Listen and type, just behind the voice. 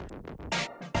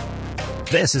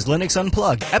This is Linux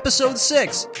Unplugged, Episode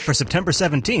 6 for September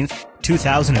 17th,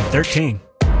 2013.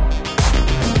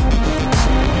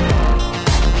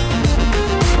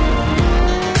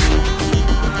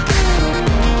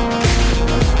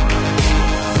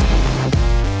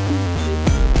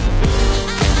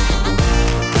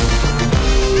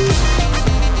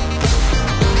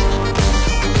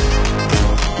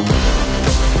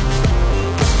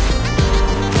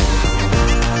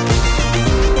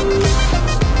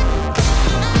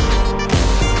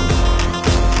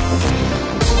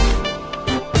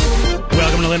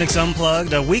 Linux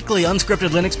Unplugged, a weekly unscripted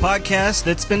Linux podcast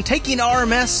that's been taking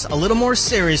RMS a little more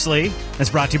seriously. It's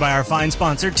brought to you by our fine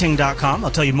sponsor, Ting.com. I'll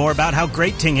tell you more about how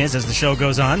great Ting is as the show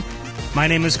goes on. My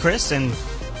name is Chris, and...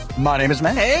 My name is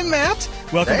Matt. Hey, Matt.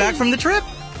 Welcome back from the trip.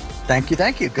 Thank you.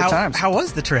 Good times. How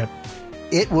was the trip?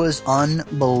 It was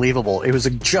unbelievable. It was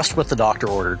just what the doctor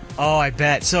ordered. Oh, I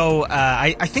bet. So,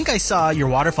 I think I saw your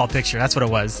waterfall picture. That's what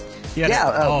it was.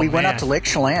 We went up to Lake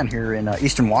Chelan here in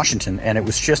eastern Washington, and it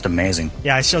was just amazing.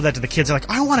 Yeah, I showed that to the kids. They're like,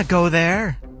 I want to go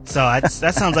there. So that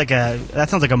sounds like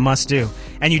a must do.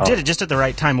 And you did it just at the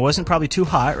right time. It wasn't probably too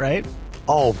hot, right?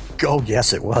 Oh,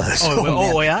 yes, it was.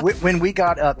 Yeah. When we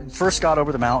first got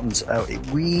over the mountains,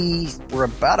 we were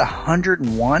about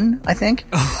 101, I think.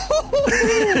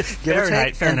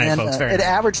 Fahrenheit, folks. Fahrenheit. It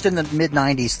averaged in the mid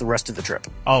 90s the rest of the trip.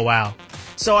 Oh wow!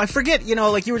 So I forget,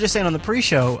 like you were just saying on the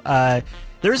pre-show.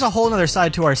 There is a whole other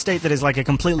side to our state that is like a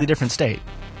completely different state.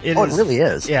 It really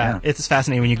is. Yeah, it's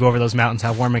fascinating when you go over those mountains,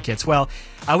 how warm it gets. Well,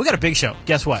 we got a big show.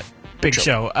 Guess what? Big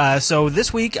show. So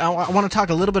this week, I want to talk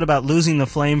a little bit about losing the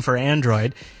flame for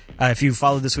Android. If you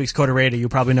followed this week's Coda Radio, you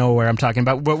probably know where I'm talking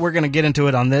about. But we're going to get into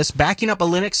it on this. Backing up a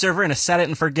Linux server in a set it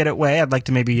and forget it way. I'd like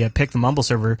to maybe pick the Mumble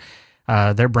server,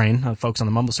 their brain, folks on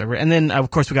the Mumble server. And then,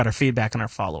 of course, we got our feedback and our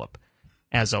follow-up,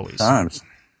 as always. Times.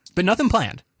 But nothing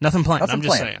planned. I'm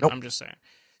just saying. Nope. I'm just saying.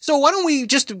 So why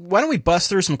don't we bust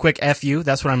through some quick FU?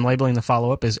 That's what I'm labeling the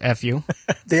follow-up is FU.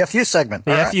 The FU segment.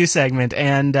 The FU segment.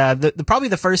 And probably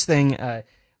the first thing,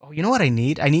 you know what I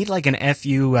need? I need like an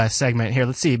FU segment. Here,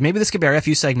 let's see. Maybe this could be our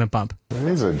FU segment bump.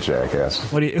 He's a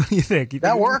jackass. What do you think?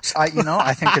 That works. I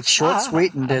think it's short,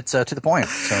 sweet, and it's to the point.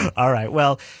 So. All right.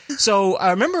 Well, so I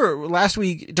remember last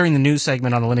week during the news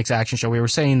segment on the Linux Action Show, we were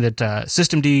saying that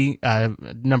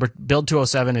systemd number build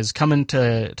 207 is coming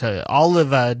to all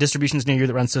of distributions near you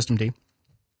that run systemd.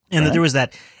 And that there was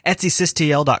that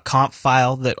etsysystl.conf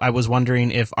file that I was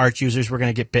wondering if Arch users were going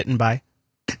to get bitten by.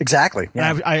 Exactly.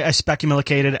 Yeah. And I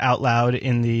speculated out loud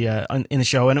in the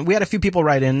show, and we had a few people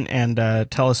write in and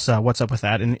tell us what's up with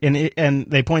that, and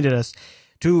they pointed us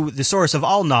to the source of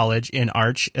all knowledge in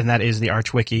Arch, and that is the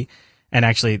Arch Wiki, and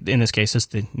actually in this case it's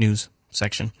the news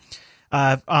section.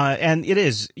 And it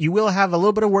is. You will have a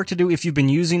little bit of work to do if you've been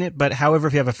using it, but however,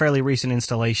 if you have a fairly recent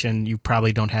installation, you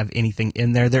probably don't have anything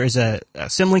in there. There is a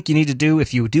symlink you need to do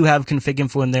if you do have config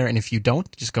info in there, and if you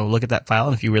don't, just go look at that file,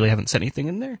 and if you really haven't set anything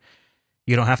in there,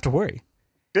 you don't have to worry.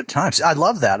 Good times. I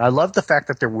love that. I love the fact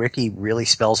that their wiki really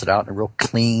spells it out in a real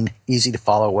clean, easy to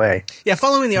follow way. Yeah,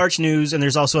 following the Arch News, and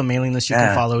there's also a mailing list you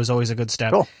can follow is always a good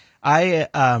step. Cool. I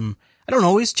don't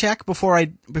always check before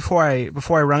I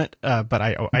run it, but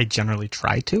I generally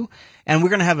try to. And we're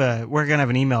gonna have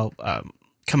an email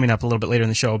coming up a little bit later in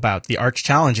the show about the Arch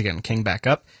Challenge again, came back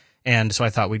up. And so I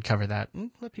thought we'd cover that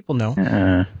and let people know.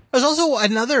 There's also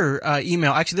another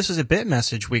email. Actually, this was a bit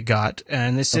message we got.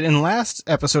 And this said, in the last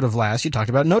episode of you talked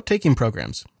about note-taking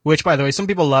programs, which, by the way, some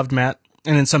people loved, Matt,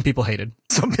 and then some people hated.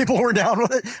 Some people were down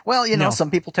with it. Well, some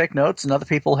people take notes and other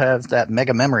people have that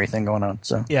mega memory thing going on.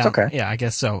 So yeah, it's okay. Yeah, I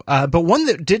guess so. But one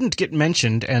that didn't get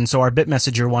mentioned, and so our bit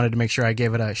messenger wanted to make sure I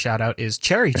gave it a shout-out, is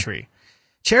Cherry Tree.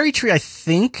 Cherry Tree, I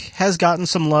think, has gotten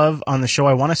some love on the show.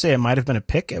 I want to say it might have been a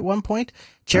pick at one point.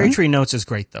 Cherry Tree Notes is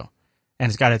great, though. And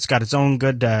it's got its own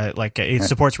good, it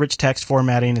supports rich text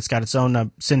formatting. It's got its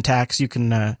own syntax you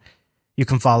can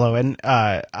follow. And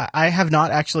I have not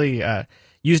actually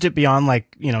used it beyond,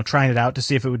 trying it out to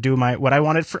see if it would do what I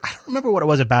wanted. I don't remember what it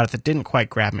was about it that didn't quite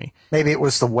grab me. Maybe it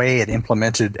was the way it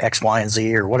implemented X, Y, and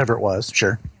Z or whatever it was.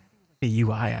 Sure. The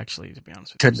UI, actually, to be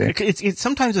honest with you. Could be. It's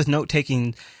sometimes with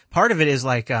note-taking, part of it is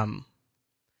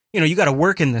you got to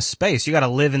work in this space. You got to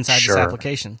live inside this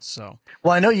application. So,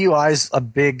 well, I know UI is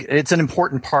it's an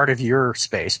important part of your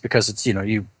space because it's,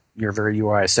 you're very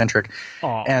UI centric.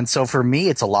 And so for me,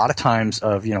 it's a lot of times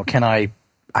of, can I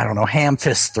don't know, ham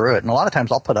fist through it. And a lot of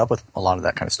times I'll put up with a lot of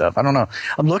that kind of stuff. I don't know.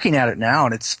 I'm looking at it now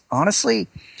and it's honestly,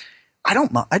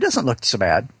 it doesn't look so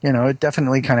bad. It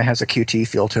definitely kind of has a Qt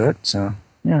feel to it. So,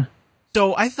 yeah.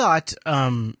 So I thought,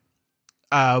 one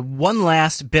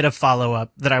last bit of follow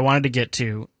up that I wanted to get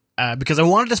to, because I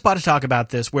wanted to spot a talk about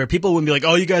this where people wouldn't be like,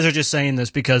 oh, you guys are just saying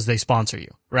this because they sponsor you,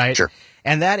 right? Sure.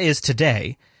 And that is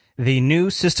today. The new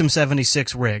System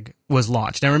 76 rig was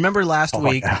launched. Now, remember last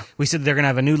week we said they're going to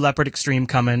have a new Leopard Extreme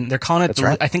coming. They're calling it,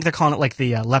 I think they're calling it like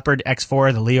the Leopard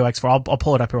X4, the Leo X4. I'll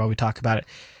pull it up here while we talk about it.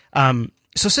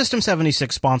 So System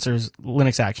 76 sponsors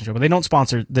Linux Action Show, but they don't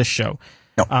sponsor this show.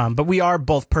 No. But we are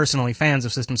both personally fans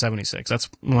of System 76. That's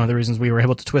one of the reasons we were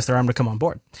able to twist their arm to come on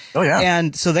board. Oh, yeah.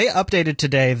 And so they updated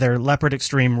today their Leopard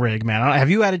Extreme rig, man. Have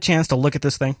you had a chance to look at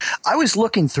this thing? I was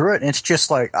looking through it, and it's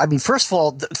just like, I mean, first of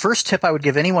all, the first tip I would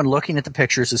give anyone looking at the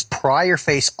pictures is pry your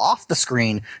face off the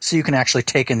screen so you can actually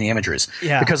take in the images.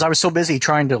 Yeah. Because I was so busy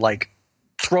trying to, like,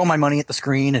 throw my money at the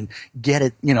screen and get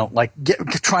it,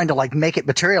 trying to like make it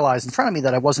materialize in front of me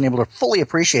that I wasn't able to fully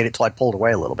appreciate it till I pulled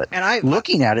away a little bit. And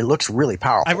looking at it, looks really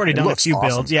powerful. I've already done a few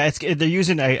builds. Yeah, they're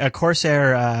using a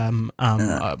Corsair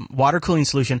water cooling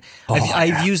solution.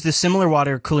 I've used the similar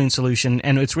water cooling solution,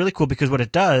 and it's really cool because what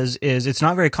it does is it's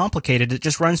not very complicated. It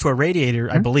just runs to a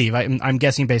radiator, I believe. I'm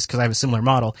guessing based because I have a similar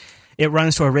model. It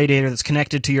runs to a radiator that's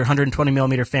connected to your 120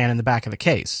 millimeter fan in the back of the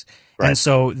case. Right. And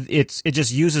so it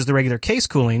just uses the regular case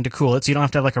cooling to cool it, so you don't have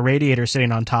to have like a radiator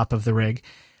sitting on top of the rig.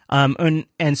 And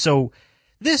so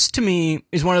this to me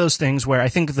is one of those things where I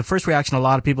think the first reaction a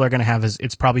lot of people are going to have is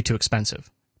it's probably too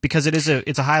expensive because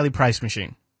it's a highly priced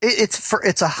machine.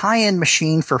 It's a high end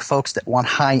machine for folks that want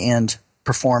high end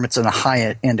performance and a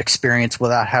high end experience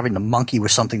without having to monkey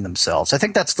with something themselves. I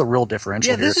think that's the real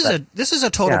differential. Yeah, this is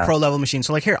a total pro level machine.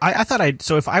 So like here, I thought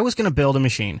so if I was going to build a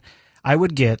machine, I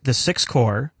would get the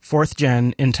 6-core 4th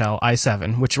gen Intel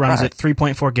i7, which runs at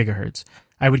 3.4 gigahertz.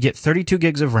 I would get 32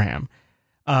 gigs of RAM.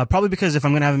 Probably because if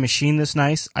I'm going to have a machine this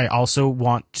nice, I also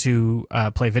want to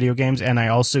play video games, and I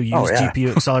also use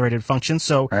GPU accelerated functions.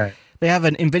 So they have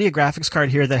an NVIDIA graphics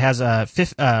card here that has a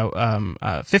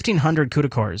 1500 CUDA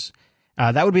cores.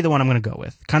 That would be the one I'm going to go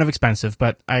with. Kind of expensive,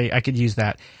 but I could use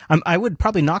that. I would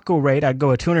probably not go RAID. I'd go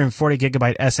a 240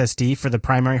 gigabyte SSD for the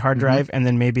primary hard drive, and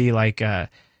then maybe like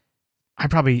I'd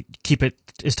probably keep it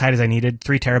as tight as I needed.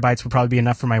 3 terabytes would probably be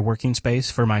enough for my working space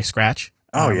for my Scratch.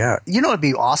 Oh, yeah. You know what'd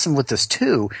be awesome with this,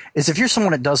 too, is if you're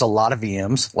someone that does a lot of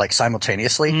VMs, like,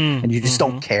 simultaneously, and you just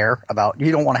don't care about –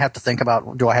 you don't want to have to think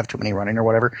about, do I have too many running or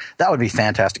whatever, that would be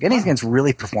fantastic. Anything that's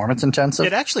really performance-intensive.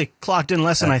 It actually clocked in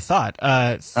less than I thought,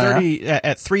 at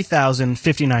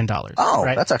 $3,059. Oh,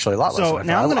 right? That's actually a lot less than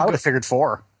I thought. I would have figured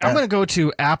 4. I'm going to go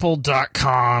to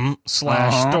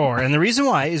apple.com/store. And the reason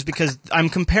why is because I'm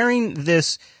comparing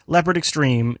this Leopard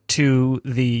Extreme to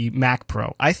the Mac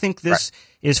Pro. I think this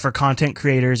is for content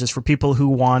creators, is for people who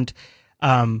want,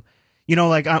 like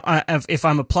if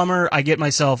I'm a plumber, I get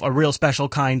myself a real special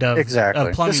kind of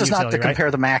plumbing This is not to compare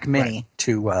the Mac Mini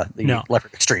to the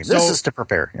Leopard Extreme. This is to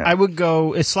prepare. Yeah. I would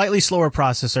go a slightly slower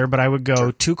processor, but I would go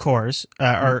 2 cores,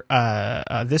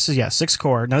 this is 6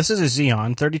 core. Now this is a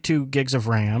Xeon, 32 gigs of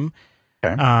RAM.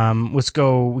 Okay. Let's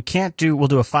go. We'll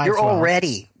do a 512. You're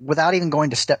already, without even going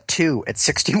to step 2, at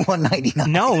 $61.99.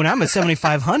 No, and I'm at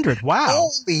 $7,500. Wow.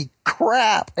 Holy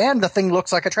crap. And the thing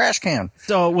looks like a trash can.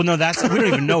 So, we don't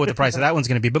even know what the price of that one's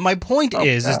going to be. But my point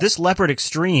is this Leopard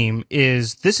Extreme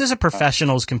this is a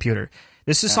professional's computer.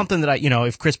 This is something that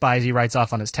if Chris buys, he writes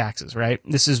off on his taxes, right?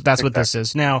 That's what this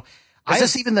is. Now, is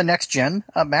this even the next gen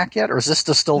Mac yet, or is this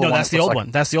still the one? No, that's the old one.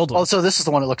 That's the old one. Oh, so this is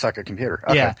the one that looks like a computer.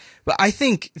 Okay. Yeah, but I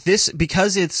think this,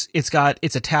 because it's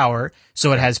a tower,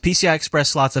 so it has PCI Express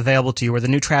slots available to you, where the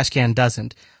new trash can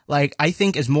doesn't. Like, I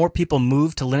think as more people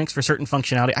move to Linux for certain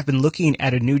functionality, I've been looking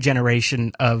at a new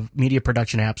generation of media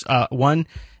production apps. One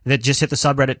that just hit the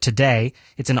subreddit today.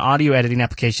 It's an audio editing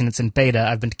application. It's in beta.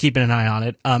 I've been keeping an eye on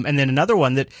it. And then another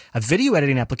one a video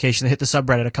editing application that hit the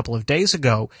subreddit a couple of days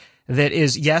ago that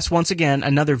is, once again,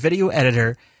 another video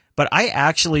editor. But I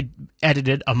actually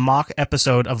edited a mock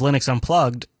episode of Linux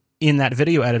Unplugged in that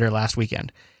video editor last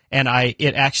weekend. And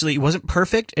it wasn't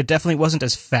perfect. It definitely wasn't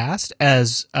as fast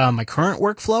as my current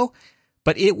workflow,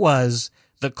 but it was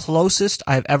the closest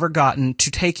I've ever gotten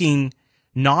to taking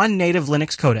non-native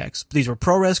Linux codecs. These were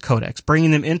ProRes codecs,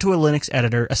 bringing them into a Linux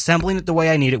editor, assembling it the way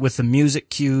I need it with the music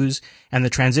cues and the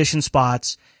transition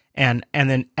spots, and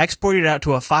then exporting it out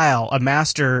to a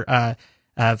master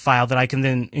file that I can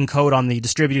then encode on the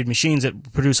distributed machines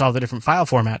that produce all the different file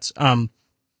formats.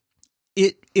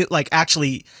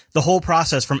 Actually, the whole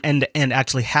process from end to end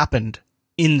actually happened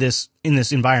in this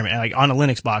environment, like on a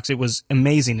Linux box. It was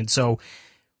amazing. And so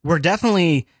we're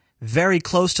definitely very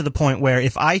close to the point where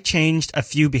if I changed a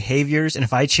few behaviors and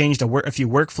if I changed a few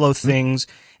workflow things,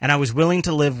 and I was willing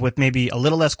to live with maybe a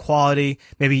little less quality,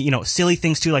 maybe, silly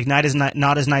things too, like not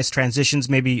as nice transitions,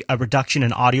 maybe a reduction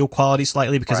in audio quality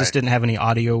slightly because this didn't have any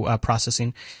audio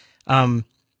processing.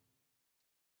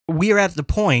 we are at the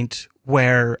point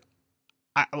where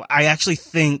I actually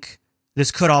think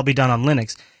this could all be done on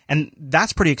Linux. And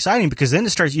that's pretty exciting because then you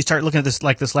start looking at this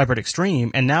like this Leopard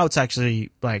Extreme, and now it's actually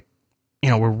like,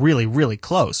 we're really, really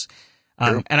close.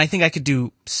 And I think I could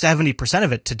do 70%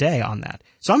 of it today on that.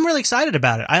 So I'm really excited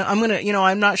about it. I'm going to,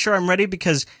 I'm not sure I'm ready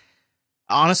because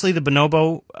honestly, the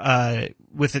Bonobo,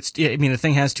 with its, the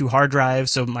thing has 2 hard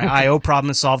drives. So my IO problem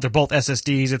is solved. They're both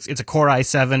SSDs. It's a Core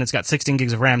i7. It's got 16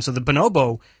 gigs of RAM. So the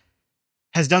Bonobo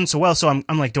has done so well. So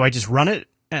I'm like, do I just run it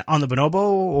on the Bonobo,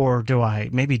 or do I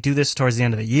maybe do this towards the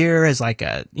end of the year as like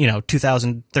a,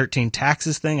 2013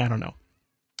 taxes thing? I don't know.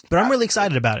 But I'm really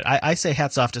excited about it. I say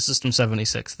hats off to System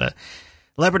 76. The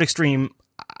Leopard Extreme,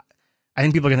 I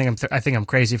think people are going to think I think I'm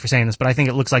crazy for saying this, but I think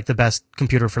it looks like the best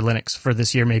computer for Linux for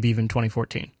this year, maybe even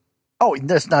 2014. Oh,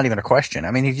 that's not even a question.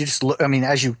 I mean, if you just look,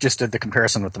 as you just did the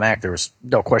comparison with the Mac, there was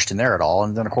no question there at all.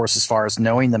 And then, of course, as far as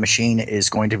knowing the machine is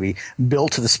going to be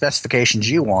built to the specifications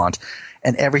you want,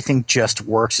 and everything just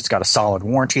works. It's got a solid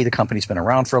warranty. The company's been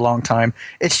around for a long time.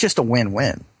 It's just a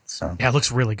win-win. So yeah, it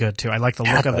looks really good too. I like the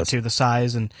look of it too, the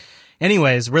size. And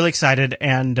anyways, really excited.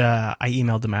 And I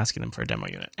emailed them asking them for a demo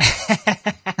unit.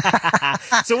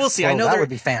 So we'll see. Well, I know that would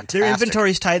be fantastic. Their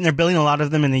inventory's tight, and they're building a lot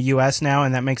of them in the U.S. now,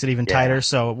 and that makes it even tighter.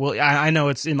 So I know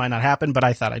it might not happen, but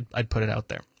I thought I'd put it out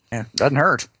there. Yeah, doesn't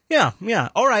hurt. Yeah.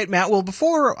 All right, Matt. Well,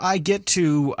 before I get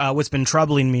to what's been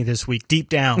troubling me this week, deep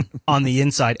down on the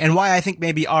inside, and why I think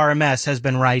maybe RMS has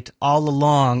been right all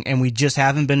along, and we just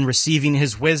haven't been receiving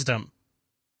his wisdom,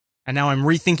 and now I'm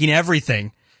rethinking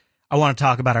everything, I want to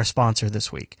talk about our sponsor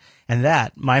this week. And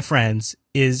that, my friends,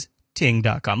 is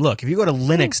Ting.com. Look, if you go to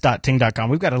linux.ting.com,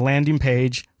 we've got a landing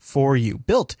page for you,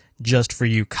 built just for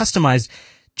you, customized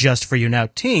just for you. Now,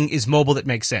 Ting is mobile that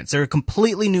makes sense. They're a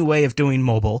completely new way of doing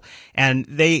mobile, and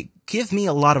they give me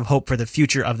a lot of hope for the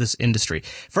future of this industry.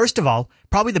 First of all,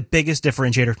 probably the biggest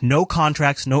differentiator, no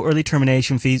contracts, no early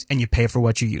termination fees, and you pay for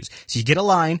what you use. So you get a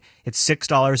line, it's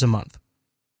 $6 a month.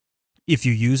 If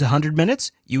you use 100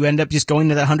 minutes, you end up just going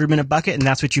to that 100-minute bucket, and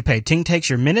that's what you pay. Ting takes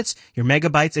your minutes, your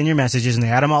megabytes, and your messages, and they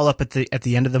add them all up at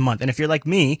the end of the month. And if you're like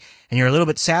me, and you're a little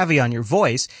bit savvy on your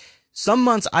voice, some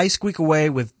months I squeak away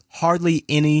with hardly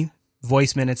any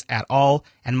voice minutes at all,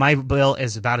 and my bill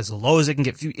is about as low as it can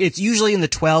get. It's usually in the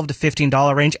 $12 to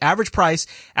 $15 range.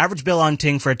 Average bill on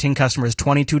Ting for a Ting customer is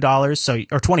 $22,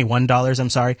 or $21, I'm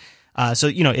sorry. So,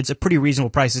 it's a pretty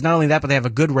reasonable price. It's not only that, but they have a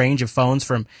good range of phones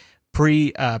from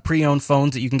pre-owned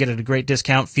phones that you can get at a great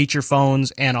discount, feature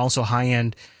phones, and also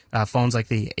high-end phones like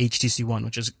the HTC One,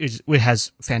 which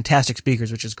has fantastic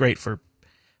speakers, which is great for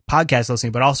podcast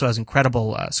listening, but also has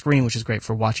incredible screen, which is great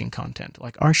for watching content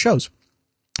like our shows.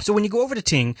 So when you go over to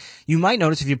Ting, you might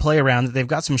notice if you play around that they've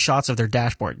got some shots of their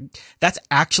dashboard. That's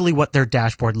actually what their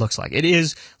dashboard looks like. It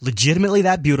is legitimately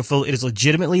that beautiful. It is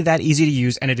legitimately that easy to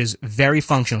use, and it is very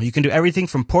functional. You can do everything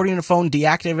from porting a phone,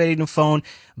 deactivating a phone,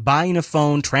 buying a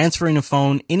phone, transferring a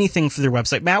phone, anything for their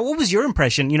website. Matt, what was your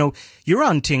impression? You're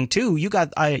on Ting too. You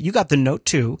got the Note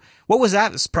 2. What was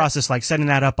that process like, setting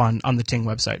that up on the Ting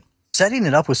website? Setting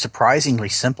it up was surprisingly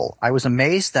simple. I was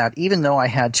amazed that even though I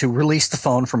had to release the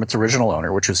phone from its original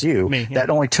owner, which was you, that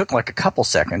only took like a couple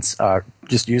seconds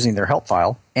just using their help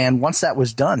file. And once that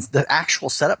was done, the actual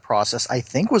setup process, I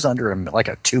think, was under like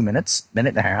a 2 minutes, minute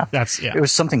and a half. It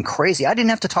was something crazy. I didn't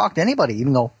have to talk to anybody,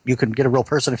 even though you can get a real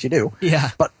person if you do.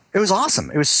 Yeah. But it was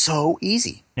awesome. It was so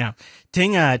easy. Yeah.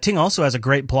 Ting also has a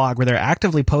great blog where they're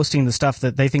actively posting the stuff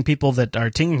that they think people that are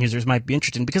Ting users might be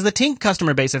interested in, because the Ting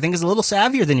customer base, I think, is a little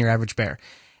savvier than your average bear.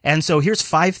 And so here's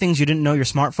 5 things you didn't know your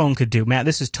smartphone could do. Matt,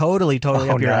 this is totally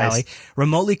up your alley.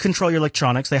 Remotely control your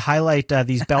electronics. They highlight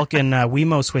these Belkin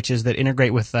Wemo switches that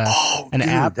integrate with an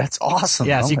app. That's awesome.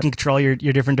 Yeah, so you can control your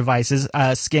different devices.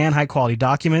 Scan high-quality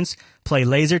documents. Play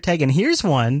laser tag. And here's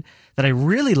one that I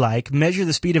really like. Measure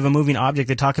the speed of a moving object.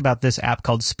 They talk about this app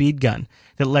called Speed Gun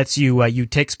that lets you you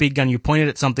take Speed Gun, you point it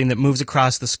at something that moves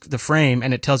across the frame,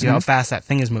 and it tells you how fast that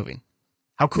thing is moving.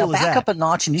 How cool is that? Back up a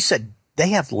notch, and you said they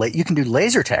have you can do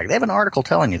laser tag. They have an article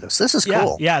telling you this. This is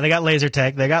cool. Yeah, they got laser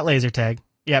tag.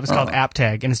 Yeah, it's called App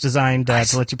Tag, and it's designed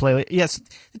to let you play. Yes,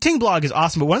 the Ting blog is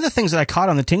awesome, but one of the things that I caught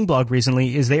on the Ting blog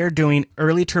recently is they are doing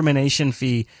early termination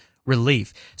fee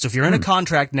relief. So if you're in a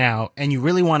contract now and you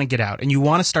really want to get out and you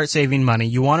want to start saving money,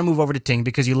 you want to move over to Ting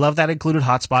because you love that included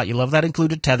hotspot, you love that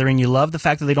included tethering, you love the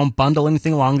fact that they don't bundle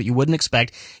anything along that you wouldn't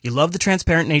expect, you love the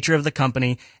transparent nature of the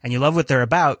company, and you love what they're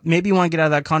about, maybe you want to get out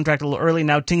of that contract a little early.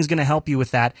 Now Ting's going to help you with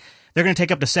that. They're going to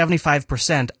take up to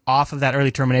 75% off of that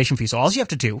early termination fee. So all you have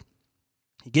to do,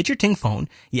 you get your Ting phone,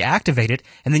 you activate it,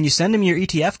 and then you send them your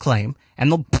ETF claim,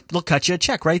 and they'll cut you a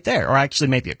check right there, or actually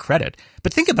maybe a credit.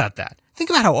 But think about that. Think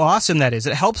about how awesome that is.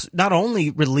 It helps not only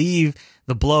relieve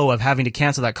the blow of having to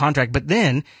cancel that contract, but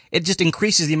then it just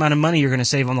increases the amount of money you're going to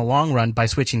save on the long run by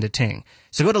switching to Ting.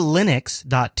 So go to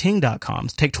linux.ting.com,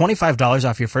 take $25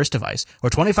 off your first device, or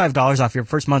 $25 off your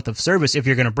first month of service if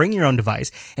you're going to bring your own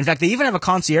device. In fact, they even have a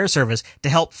concierge service to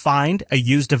help find a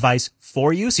used device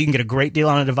for you, so you can get a great deal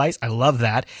on a device. I love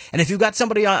that. And if you've got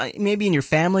somebody maybe in your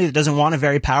family that doesn't want a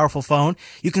very powerful phone,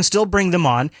 you can still bring them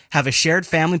on, have a shared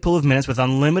family pool of minutes with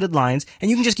unlimited lines, and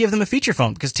you can just give them a feature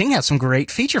phone, because Ting has some great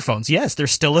feature phones. Yes, they're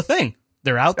still a thing.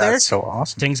 They're out there. That's so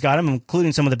awesome. Ting's got them,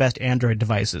 including some of the best Android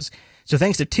devices. So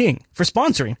thanks to Ting for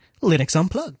sponsoring Linux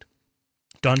Unplugged.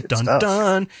 Dun, dun,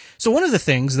 dun. So one of the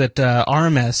things that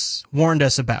RMS warned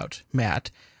us about, Matt,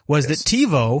 was that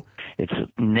Tivo... It's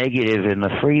negative in the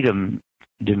freedom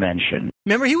dimension.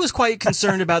 Remember, he was quite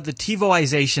concerned about the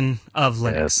Tivoization of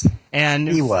Linux. Yes. And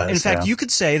he was, in fact, you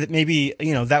could say that maybe,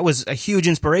 that was a huge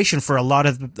inspiration for a lot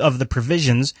of the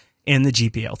provisions in the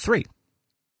GPL3.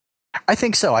 I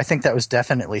think so. I think that was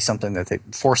definitely something that they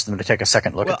forced them to take a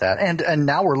second look at that. And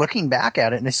now we're looking back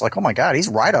at it, and it's like, oh my God, he's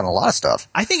right on a lot of stuff.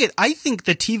 I think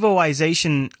the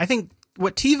Tivoization, I think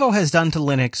what Tivo has done to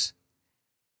Linux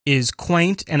is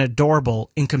quaint and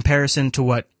adorable in comparison to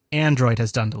what Android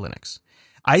has done to Linux.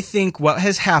 I think what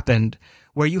has happened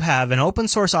where you have an open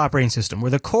source operating system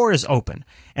where the core is open,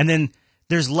 and then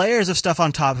there's layers of stuff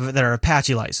on top of it that are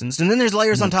Apache licensed. And then there's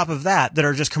layers on top of that that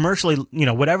are just commercially,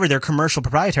 whatever their commercial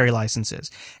proprietary license is.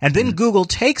 And then Google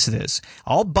takes this,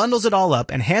 bundles it all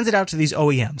up, and hands it out to these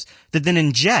OEMs that then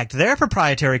inject their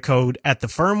proprietary code at the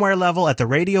firmware level, at the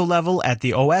radio level, at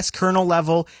the OS kernel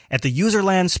level, at the user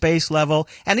land space level,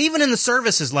 and even in the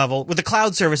services level with the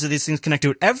cloud services these things connect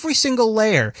to. Every single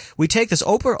layer, we take this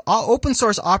open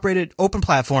source operated open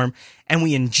platform and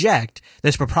we inject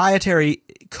this proprietary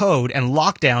code and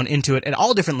lockdown into it at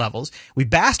all different levels. We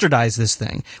bastardize this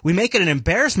thing. We make it an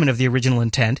embarrassment of the original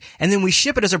intent, and then we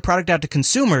ship it as a product out to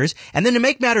consumers. And then to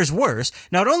make matters worse,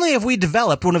 not only have we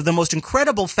developed one of the most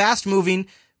incredible, fast-moving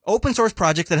open source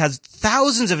projects that has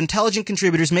thousands of intelligent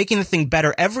contributors making the thing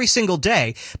better every single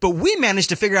day, but we managed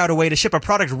to figure out a way to ship a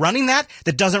product running that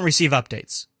doesn't receive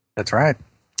updates. That's right.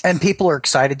 And people are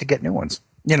excited to get new ones,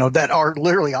 that are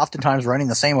literally oftentimes running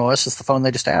the same OS as the phone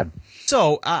they just had.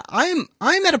 So I'm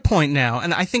at a point now,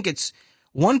 and I think it's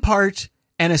one part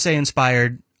NSA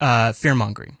inspired fear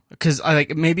mongering, because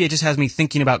maybe it just has me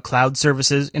thinking about cloud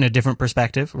services in a different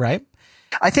perspective, right?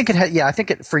 I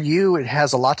think for you it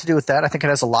has a lot to do with that. I think it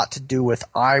has a lot to do with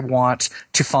I want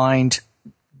to find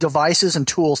devices and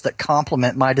tools that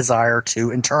complement my desire to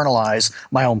internalize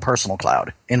my own personal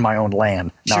cloud in my own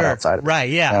LAN, not outside of it. Right?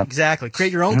 Yeah, exactly.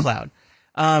 Create your own cloud.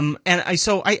 And I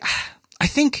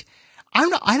think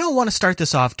I don't want to start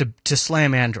this off to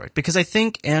slam Android, because I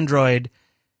think Android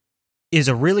is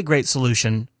a really great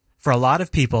solution for a lot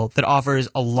of people that offers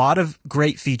a lot of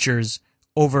great features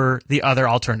over the other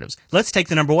alternatives. Let's take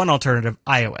the number one alternative,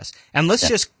 iOS. And let's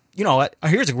just,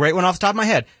 here's a great one off the top of my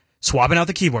head. Swapping out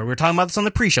the keyboard. We were talking about this on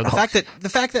the pre-show. The fact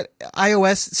that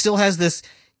iOS still has this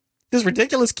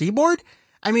ridiculous keyboard,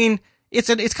 I mean,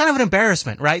 it's kind of an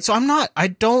embarrassment, right? So I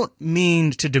don't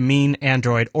mean to demean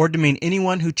Android or demean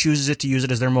anyone who chooses to use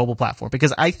it as their mobile platform,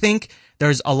 because I think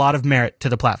there's a lot of merit to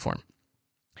the platform.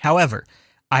 However,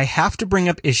 I have to bring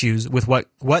up issues with what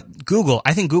Google,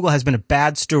 I think Google has been a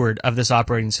bad steward of this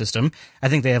operating system. I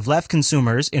think they have left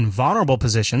consumers in vulnerable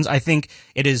positions. I think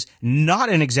it is not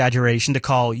an exaggeration to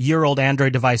call year-old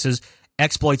Android devices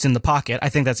exploits in the pocket. I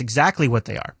think that's exactly what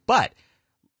they are.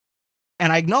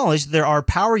 And I acknowledge there are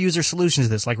power user solutions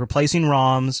to this, like replacing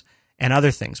ROMs and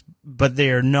other things, but they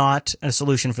are not a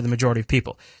solution for the majority of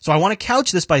people. So I want to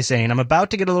couch this by saying I'm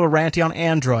about to get a little ranty on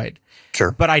Android.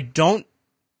 Sure. But I don't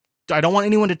want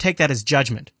anyone to take that as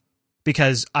judgment,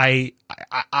 because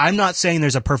I'm not saying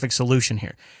there's a perfect solution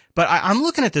here. But I'm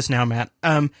looking at this now, Matt.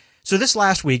 So this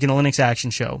last week in the Linux Action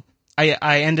Show,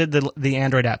 I ended the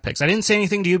Android app picks. I didn't say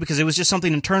anything to you because it was just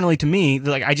something internally to me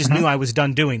that, I just knew I was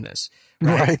done doing this.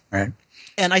 Right.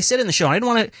 And I said in the show, I didn't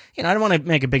want to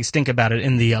make a big stink about it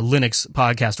in the Linux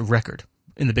podcast record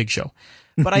in the big show.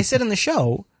 But I said in the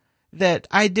show that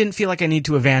I didn't feel like I need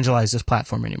to evangelize this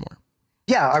platform anymore.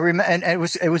 Yeah, I remember, and it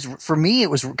was for me. It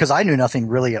was because I knew nothing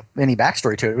really, any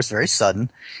backstory to it. It was very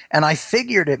sudden, and I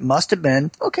figured it must have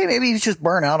been okay. Maybe he's just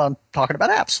burnt out on talking about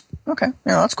apps. Okay,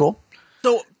 that's cool.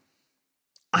 So,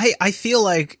 I feel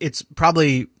like it's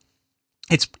probably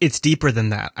it's deeper than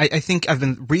that. I think I've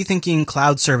been rethinking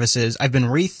cloud services. I've been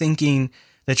rethinking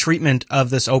the treatment of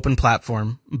this open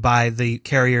platform by the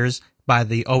carriers, by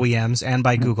the OEMs, and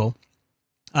by Google.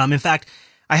 In fact,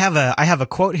 I have a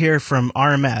quote here from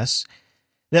RMS.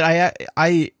 That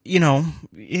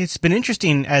it's been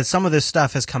interesting as some of this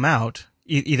stuff has come out,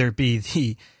 either be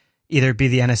the, either be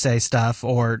the NSA stuff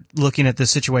or looking at the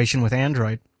situation with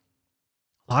Android.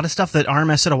 A lot of stuff that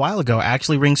RMS said a while ago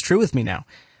actually rings true with me now.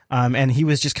 And he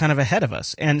was just kind of ahead of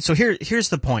us. And so here's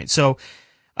the point. So,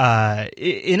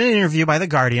 in an interview by The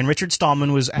Guardian, Richard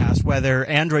Stallman was asked whether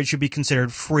Android should be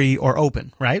considered free or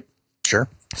open, right? Sure.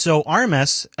 So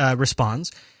RMS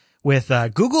responds with,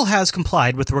 Google has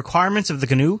complied with the requirements of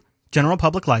the GNU General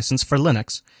Public License for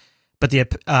Linux, but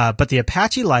the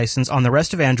Apache license on the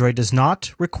rest of Android does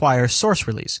not require source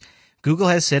release. Google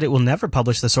has said it will never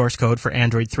publish the source code for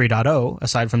Android 3.0,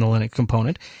 aside from the Linux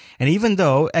component, and even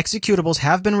though executables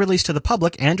have been released to the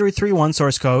public, Android 3.1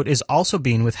 source code is also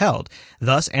being withheld.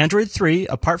 Thus, Android 3,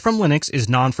 apart from Linux, is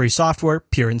non-free software,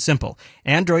 pure and simple.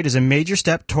 Android is a major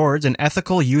step towards an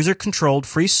ethical, user-controlled,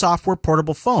 free software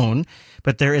portable phone,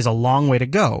 but there is a long way to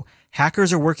go.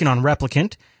 Hackers are working on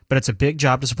Replicant, but it's a big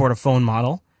job to support a phone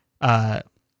model. A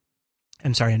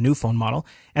new phone model,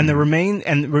 and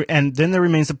then there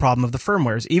remains the problem of the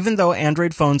firmwares. Even though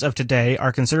Android phones of today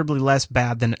are considerably less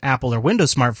bad than Apple or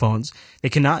Windows smartphones, they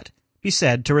cannot be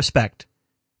said to respect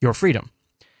your freedom.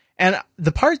 And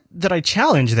the part that I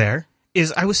challenge there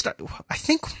is I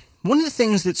think one of the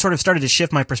things that sort of started to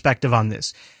shift my perspective on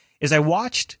this is I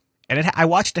watched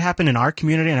it happen in our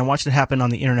community, and I watched it happen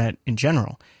on the internet in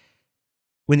general.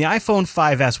 When the iPhone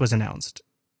 5S was announced,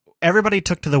 everybody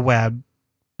took to the web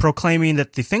proclaiming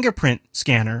that the fingerprint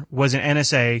scanner was an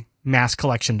NSA mass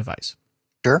collection device.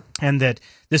 Sure. And that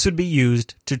this would be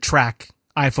used to track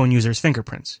iPhone users'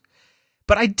 fingerprints.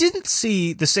 But I didn't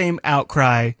see the same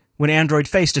outcry when Android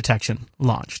face detection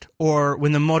launched, or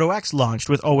when the Moto X launched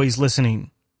with always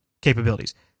listening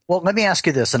capabilities. Well, let me ask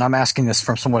you this, and I'm asking this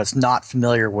from someone that's not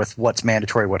familiar with what's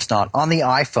mandatory, what's not. On the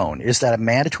iPhone, is that a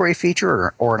mandatory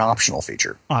feature or an optional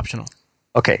feature? Optional.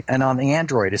 Okay, and on the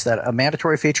Android, is that a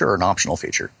mandatory feature or an optional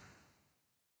feature?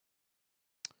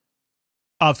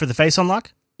 For the face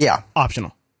unlock? Yeah.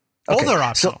 Optional. Okay. Both are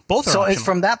optional. So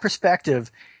from that perspective,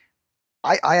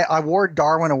 I award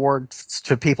Darwin Awards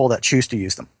to people that choose to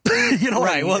use them. You know,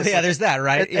 right? Well, yeah. There's that,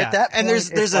 right? At that point,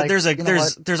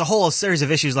 and there's a whole series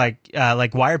of issues like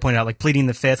Wire pointed out, like pleading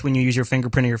the fifth when you use your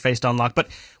fingerprint or your face to unlock. But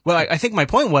I think my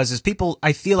point is people.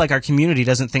 I feel like our community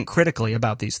doesn't think critically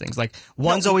about these things. Like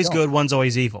one's always good, one's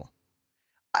always evil.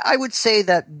 I would say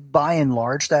that by and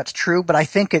large that's true, but I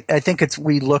think it's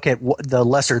we look at the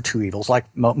lesser two evils, like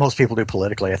most people do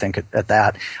politically. I think at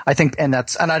that, I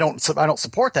don't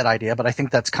support that idea, but I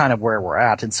think that's kind of where we're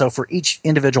at. And so for each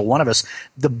individual one of us,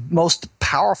 the most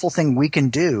powerful thing we can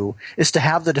do is to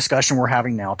have the discussion we're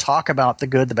having now, talk about the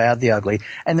good, the bad, the ugly,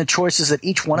 and the choices that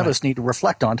each one of us need to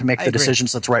reflect on to make the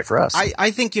decisions that's right for us.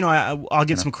 I think I'll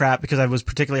get some crap because I was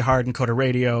particularly hard in Coda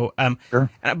Radio, sure.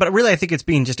 But really I think it's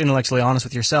being just intellectually honest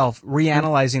with yourself,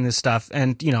 reanalyzing this stuff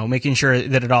and, making sure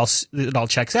that it all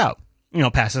checks out,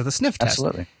 passes the sniff test.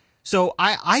 Absolutely. So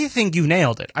I think you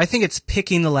nailed it. I think it's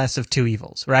picking the less of two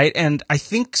evils, right? And I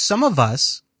think some of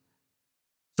us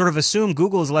sort of assume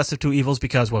Google is less of two evils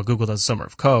because, well, Google does Summer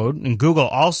of Code, and Google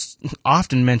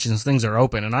often mentions things are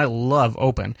open, and I love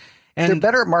open. And they're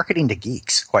better at marketing to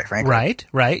geeks, quite frankly.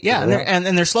 Right, yeah.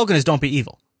 And their slogan is "Don't be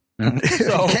evil." So,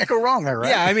 you can't go wrong there, right?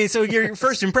 Yeah, I mean, so your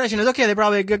first impression is, okay, they're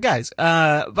probably good guys.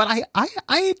 But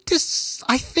I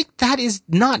think that is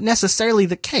not necessarily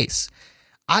the case.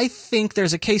 I think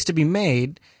there's a case to be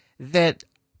made that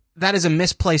is a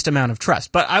misplaced amount of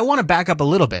trust. But I want to back up a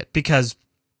little bit because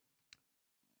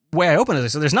the way I open it,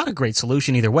 so there's not a great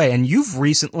solution either way. And you've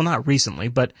not recently,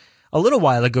 but a little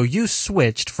while ago, you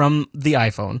switched from the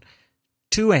iPhone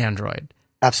to Android.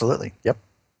 Absolutely. Yep.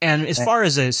 And as far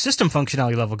as a system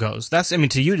functionality level goes,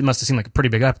 to you, it must have seemed like a pretty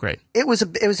big upgrade. It was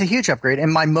a huge upgrade.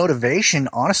 And my motivation,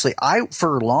 honestly,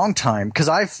 for a long time, because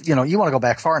you want to go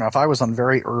back far enough. I was on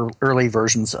very early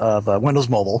versions of Windows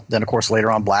Mobile, then of course later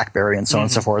on BlackBerry and so on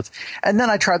and so forth. And then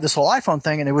I tried this whole iPhone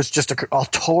thing, and it was just a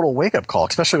total wake up call,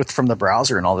 especially from the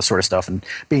browser and all this sort of stuff and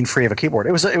being free of a keyboard.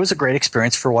 It was a great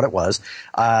experience for what it was.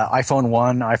 iPhone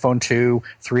 1, iPhone 2,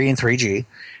 3, and 3G.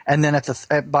 And then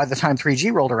by the time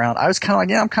 3G rolled around, I was kind of like,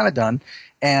 yeah, I'm kind of done.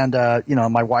 And,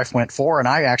 my wife went 4, and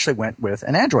I actually went with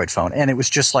an Android phone. And it was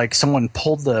just like someone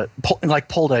pulled a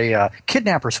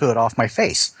kidnapper's hood off my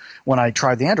face when I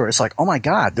tried the Android. It's like, oh my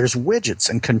God, there's widgets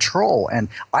and control, and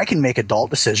I can make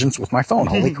adult decisions with my phone.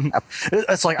 Holy crap.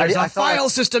 It's like, there's a file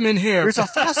system in here. There's a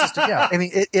file system, yeah. I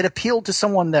mean, it appealed to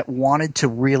someone that wanted to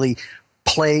really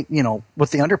play,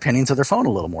 with the underpinnings of their phone a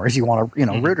little more, if you want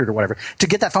to, root it or whatever. To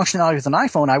get that functionality with an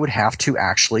iPhone, I would have to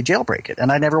actually jailbreak it,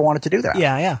 and I never wanted to do that.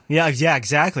 Yeah,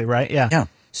 exactly, right? Yeah.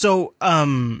 So,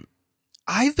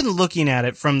 I've been looking at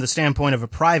it from the standpoint of a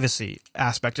privacy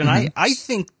aspect, and I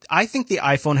think the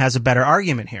iPhone has a better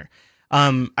argument here.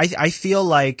 I feel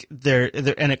like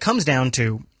and it comes down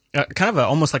to kind of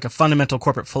almost like a fundamental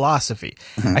corporate philosophy.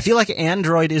 I feel like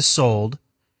Android is sold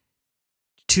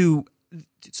to.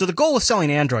 So the goal of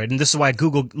selling Android, and this is why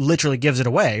Google literally gives it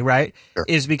away, right? Sure.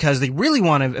 Is because they really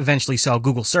want to eventually sell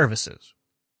Google services.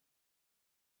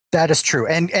 That is true.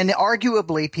 And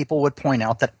arguably people would point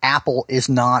out that Apple is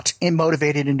not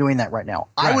motivated in doing that right now.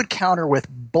 Right. I would counter with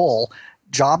bull.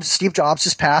 Steve Jobs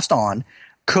has passed on.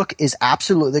 Cook is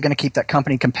absolutely going to keep that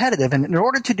company competitive. And in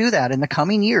order to do that in the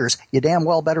coming years, you damn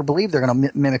well better believe they're going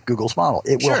to mimic Google's model.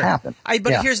 It will happen.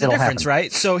 But here's the difference,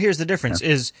 right? So here's the difference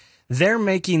is they're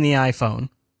making the iPhone,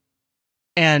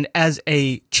 and as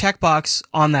a checkbox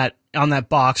on that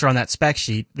box or on that spec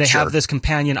sheet, they have this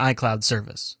companion iCloud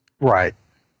service. Right.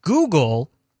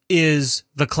 Google is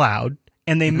the cloud,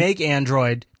 and they make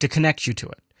Android to connect you to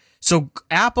it. So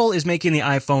Apple is making the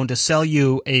iPhone to sell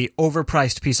you a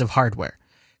overpriced piece of hardware.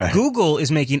 Right. Google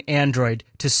is making Android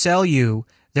to sell you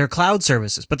their cloud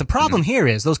services. But the problem here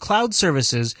is those cloud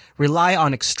services rely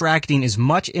on extracting as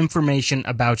much information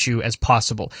about you as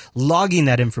possible, logging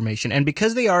that information. And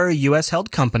because they are a U.S. held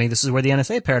company, this is where the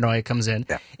NSA paranoia comes in.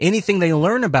 Yeah. Anything they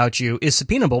learn about you is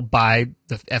subpoenable by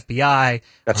the FBI,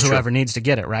 whoever needs to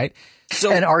get it, right?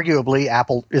 So, and arguably,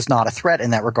 Apple is not a threat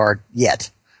in that regard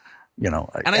yet. And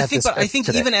I think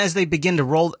even as they begin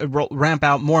to ramp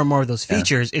out more and more of those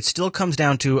features, it still comes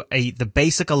down to the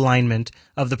basic alignment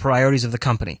of the priorities of the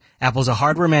company. Apple's a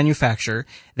hardware manufacturer.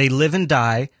 They live and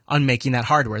die on making that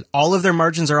hardware. All of their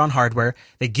margins are on hardware.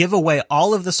 They give away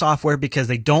all of the software because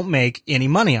they don't make any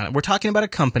money on it. We're talking about a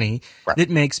company that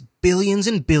makes billions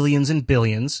and billions and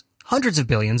billions, hundreds of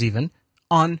billions even,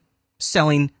 on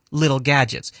selling little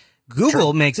gadgets.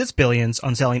 Google makes its billions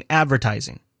on selling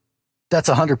advertising. That's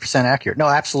 100% accurate. No,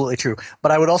 absolutely true.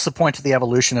 But I would also point to the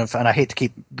evolution of, and I hate to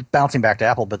keep bouncing back to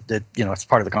Apple, but it's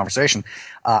part of the conversation.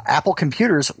 Apple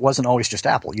Computers wasn't always just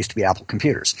Apple. It used to be Apple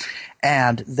Computers.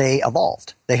 And they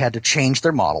evolved. They had to change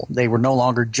their model. They were no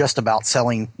longer just about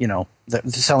selling,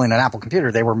 selling an Apple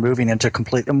computer. They were moving into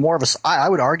I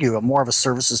would argue, more of a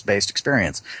services-based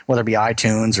experience, whether it be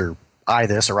iTunes or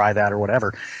iThis or iThat or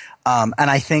whatever. And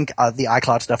I think the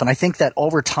iCloud stuff, and I think that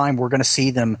over time we're going to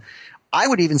see them, I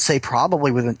would even say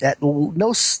probably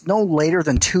no later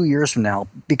than 2 years from now,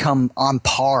 become on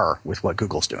par with what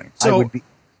Google's doing. So,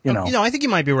 I think you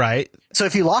might be right. So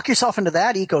if you lock yourself into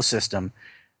that ecosystem,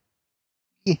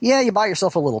 you buy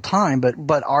yourself a little time,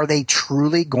 but are they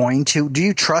truly going to? Do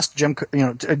you trust do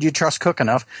you trust Cook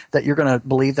enough that you're going to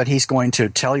believe that he's going to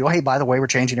tell you, oh, hey, by the way, we're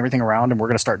changing everything around and we're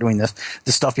going to start doing this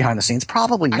stuff behind the scenes?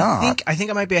 Probably not. I think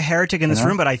I might be a heretic in this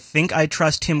room, but I think I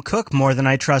trust Tim Cook more than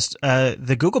I trust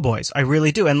the Google boys. I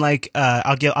really do. And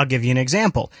I'll give you an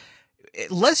example.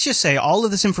 Let's just say all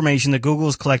of this information that Google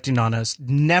is collecting on us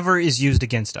never is used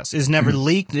against us, is never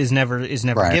leaked, is never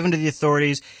given to the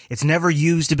authorities. It's never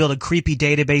used to build a creepy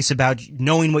database about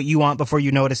knowing what you want before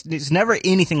you notice. It's never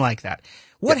anything like that.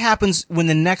 What happens when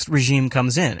the next regime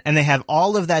comes in and they have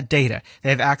all of that data?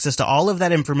 They have access to all of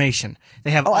that information.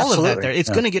 They have all of that there. It's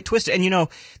going to get twisted. And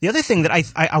the other thing that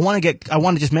I want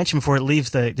to just mention before it leaves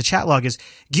the chat log is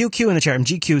GQ in the chat room.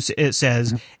 GQ it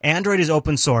says Android is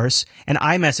open source and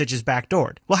iMessage is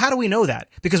backdoored. Well, how do we know that?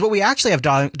 Because what we actually have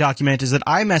documented is that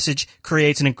iMessage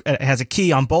has a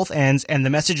key on both ends and the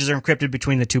messages are encrypted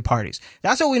between the two parties.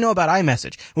 That's what we know about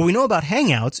iMessage. What we know about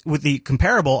Hangouts with the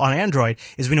comparable on Android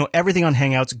is we know everything on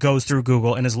Hangouts goes through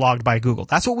Google and is logged by Google.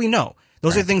 That's what we know.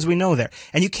 Those are things we know there.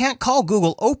 And you can't call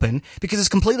Google open because it's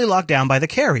completely locked down by the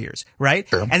carriers, right?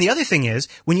 True. And the other thing is,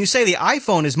 when you say the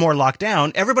iPhone is more locked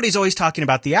down, everybody's always talking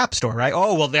about the App Store, right?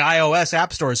 Oh, well, the iOS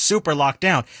App Store is super locked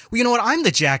down. Well, you know what? I'm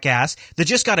the jackass that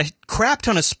just got a crap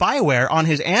ton of spyware on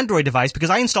his Android device because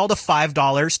I installed a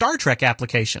 $5 Star Trek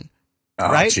application.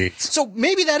 Right? Geez. So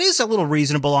maybe that is a little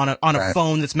reasonable on a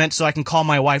phone that's meant so I can call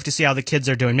my wife to see how the kids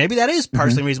are doing. Maybe that is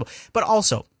partially reasonable. But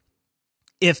also,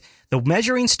 if the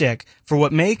measuring stick for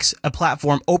what makes a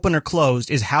platform open or closed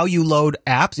is how you load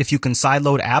apps, if you can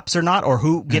sideload apps or not, or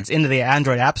who gets into the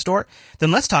Android App Store,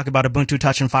 then let's talk about Ubuntu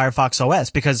Touch and Firefox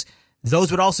OS, because those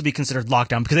would also be considered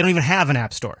lockdown because they don't even have an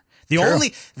app store.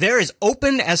 They're as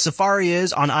open as Safari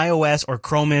is on iOS or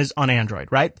Chrome is on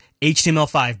Android, right?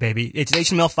 HTML5, baby. It's an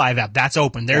HTML5 app. That's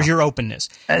open. There's your openness.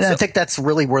 And I think that's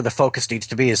really where the focus needs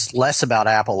to be, is less about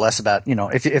Apple, less about,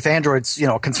 if Android's,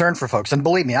 concerned for folks. And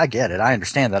believe me, I get it. I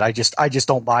understand that. I just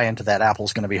don't buy into that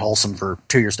Apple's going to be wholesome for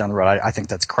 2 years down the road. I think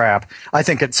that's crap. I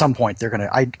think at some point they're going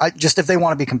to, if they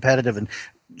want to be competitive and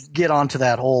get onto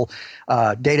that whole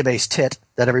database tit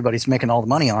that everybody's making all the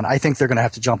money on, I think they're going to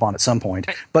have to jump on at some point.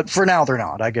 But for now, they're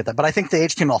not. I get that. But I think the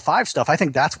HTML5 stuff, I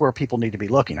think that's where people need to be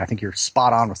looking. I think you're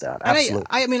spot on with that. Absolutely.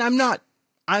 I mean, I'm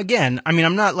again, I mean,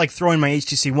 I'm not like throwing my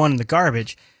HTC One in the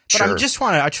garbage, but Sure. I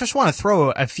just want to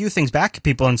throw a few things back to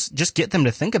people and just get them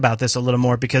to think about this a little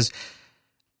more, because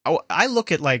I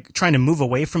look at like trying to move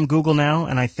away from Google now,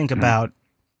 and I think about,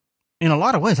 in a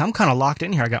lot of ways, I'm kind of locked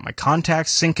in here. I got my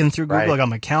contacts syncing through Google. Right. I got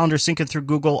my calendar syncing through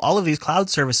Google. All of these cloud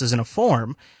services in a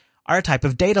form are a type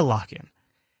of data lock-in.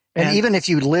 And even if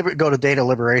you go to data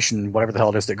liberation, whatever the hell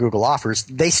it is that Google offers,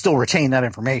 they still retain that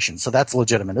information. So that's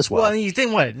legitimate as well. Well, you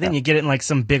think what? Then you get it in like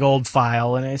some big old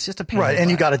file, and it's just a pain. Right,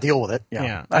 and you got to deal with it.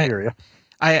 Yeah, I hear you.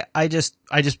 I just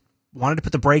wanted to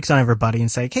put the brakes on everybody and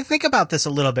say, hey, think about this a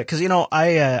little bit. Because, you know,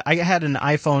 I had an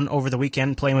iPhone over the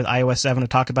weekend playing with iOS 7 to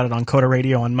talk about it on Coda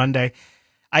Radio on Monday.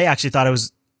 I actually thought it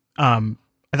was, I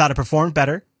thought it performed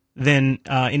better than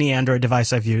any Android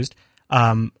device I've used.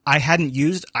 I hadn't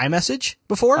used iMessage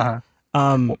before. I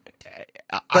think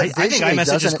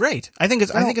iMessage is great.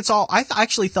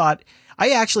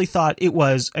 I actually thought it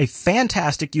was a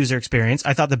fantastic user experience.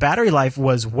 I thought the battery life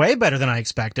was way better than I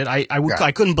expected.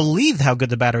 I couldn't believe how good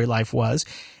the battery life was.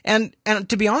 And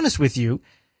to be honest with you,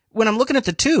 when I'm looking at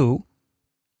the two,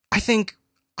 I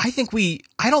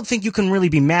don't think you can really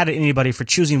be mad at anybody for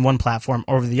choosing one platform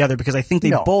over the other, because I think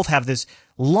they both have this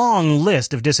long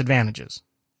list of disadvantages.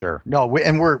 Sure. No, we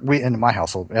in my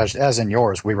household, as in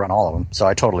yours, we run all of them. So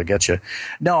I totally get you.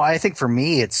 No, I think for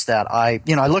me, it's that I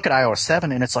look at iOS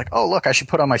 7 and it's like, oh, look, I should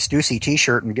put on my Stussy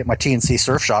t-shirt and get my TNC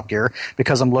Surf Shop gear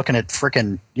because I'm looking at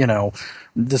frickin',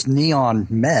 this neon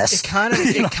mess.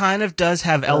 It kind of does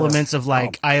have elements of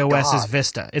like iOS's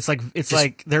Vista. It's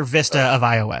like their Vista of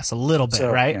iOS a little bit,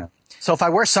 right? Yeah. So if I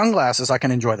wear sunglasses, I can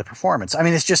enjoy the performance. I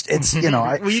mean, it's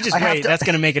well, you just wait. That's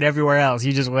going to make it everywhere else.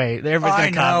 You just wait.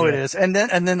 I know it is. And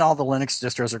then all the Linux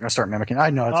distros are going to start mimicking. I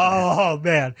know.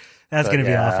 Man, that's going to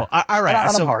be awful. All right.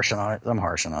 I'm harshing on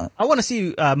it. I want to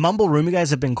see Mumble Room. You guys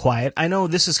have been quiet. I know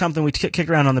this is something we kicked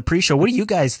around on the pre-show. What do you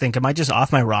guys think? Am I just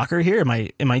off my rocker here? Am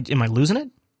I losing it?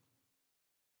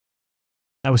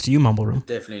 That was to you, Mumble Room.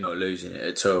 Definitely not losing it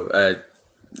at all.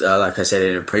 Like I said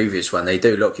in a previous one, they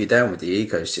do lock you down with the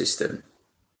ecosystem.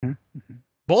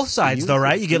 Both sides, though,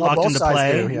 right? You get locked into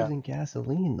play. Using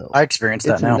gasoline, though. I experienced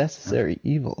that now. It's a necessary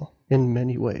evil in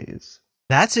many ways.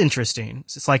 That's interesting.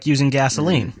 It's like using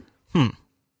gasoline.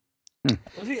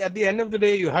 See, at the end of the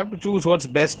day, you have to choose what's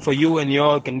best for you and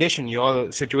your condition,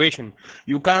 your situation.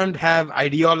 You can't have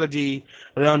ideology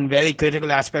around very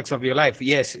critical aspects of your life.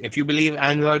 Yes, if you believe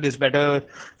Android is better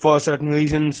for certain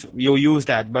reasons, you use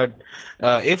that. But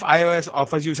if iOS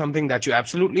offers you something that you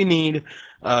absolutely need,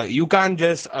 you can't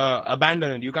just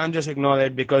abandon it. You can't just ignore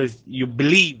it because you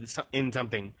believe in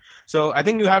something. So I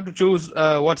think you have to choose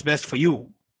what's best for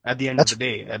you at the end of the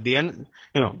day. At the end,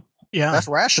 Yeah, that's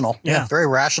rational. Yeah, very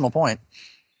rational point.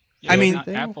 Yeah, I mean,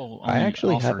 Apple I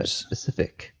actually have a offers...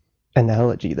 specific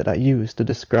analogy that I use to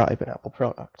describe an Apple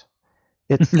product.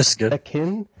 It's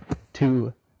akin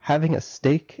to having a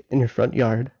stake in your front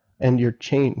yard and you're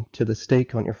chained to the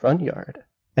stake on your front yard.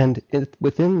 And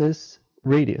within this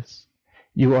radius,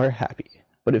 you are happy.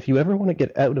 But if you ever want to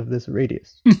get out of this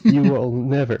radius, you will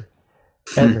never,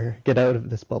 ever get out of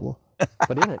this bubble.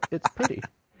 But in it, it's pretty.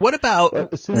 What about...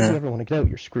 But as soon as you ever want to get out,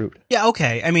 you're screwed. Yeah,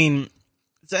 okay. I mean,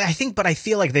 but I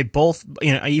feel like they both,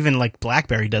 even like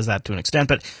BlackBerry does that to an extent.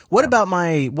 But what about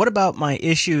my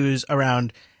issues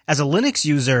around, as a Linux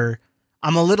user,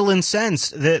 I'm a little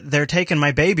incensed that they're taking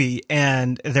my baby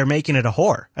and they're making it a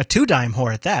whore, a 2-dime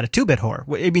whore at that, a 2-bit whore.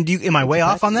 I mean, am I way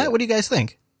off on that? What do you guys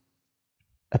think?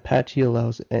 Apache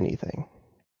allows anything.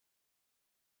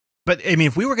 But I mean,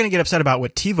 if we were going to get upset about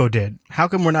what Tivo did, how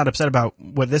come we're not upset about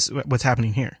what's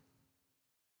happening here?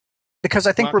 Because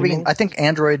I think I think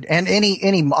Android and any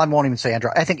I won't even say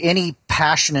Android. I think any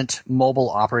passionate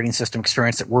mobile operating system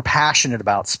experience that we're passionate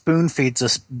about spoon feeds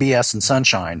us BS and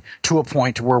sunshine to a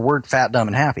point to where we're fat, dumb,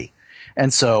 and happy.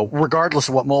 And so, regardless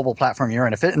of what mobile platform you're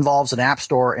in, if it involves an app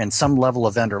store and some level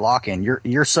of vendor lock-in,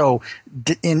 you're so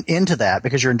into that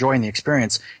because you're enjoying the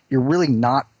experience. You're really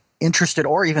not interested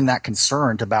or even that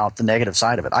concerned about the negative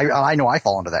side of it. I know I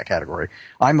fall into that category.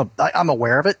 I'm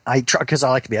aware of it. I try because I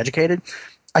like to be educated.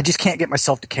 I just can't get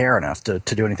myself to care enough to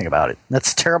do anything about it.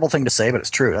 That's a terrible thing to say, but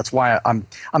it's true. That's why I'm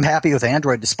happy with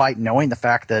Android, despite knowing the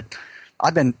fact that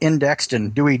I've been indexed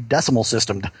and Dewey Decimal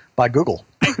Systemed by Google.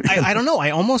 I don't know.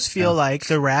 I almost feel like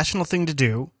the rational thing to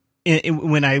do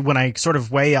when I sort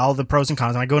of weigh all the pros and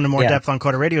cons and I go into more depth on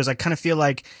Coda Radio is I kind of feel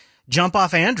like jump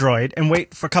off Android and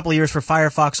wait for a couple of years for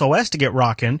Firefox OS to get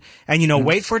rocking and,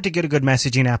 wait for it to get a good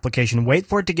messaging application, wait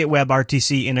for it to get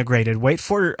WebRTC integrated, wait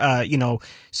for,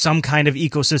 some kind of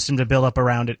ecosystem to build up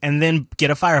around it and then get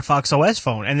a Firefox OS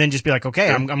phone and then just be like, okay,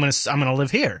 I'm going to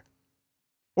live here.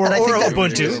 Or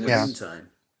Ubuntu.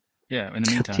 Yeah, in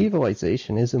the meantime.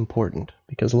 TiVoization is important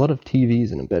because a lot of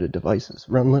TVs and embedded devices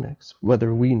run Linux,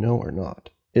 whether we know or not.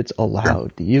 It's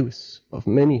allowed the use of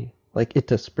it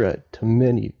to spread to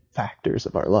many factors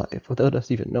of our life without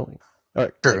us even knowing.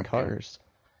 Like cars.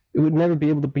 It would never be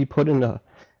able to be put in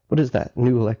what is that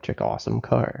new electric awesome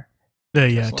car?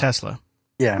 The Tesla.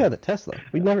 Yeah, the Tesla.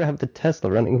 We'd never have the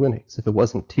Tesla running Linux if it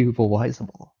wasn't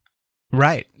TiVoizable.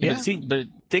 Right. Yeah. But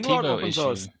think about open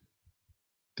source.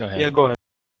 Go ahead. Yeah, go ahead.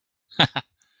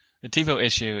 The TiVo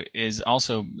issue is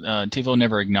also TiVo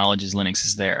never acknowledges Linux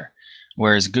is there,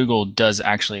 whereas Google does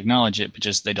actually acknowledge it, but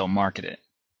just they don't market it.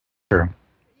 Sure.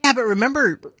 Yeah, but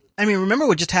remember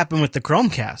what just happened with the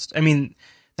Chromecast. I mean,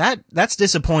 that's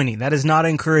disappointing. That is not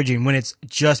encouraging when it's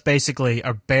just basically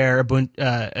a bare a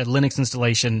Linux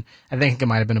installation. I think it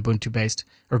might have been Ubuntu based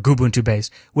or Kubuntu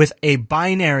based with a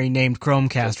binary named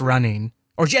Chromecast running.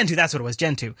 Or Gentoo, that's what it was,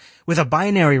 Gentoo. With a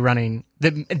binary running,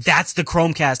 that's the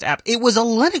Chromecast app. It was a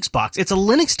Linux box. It's a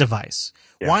Linux device.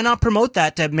 Yeah. Why not promote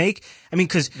that to make,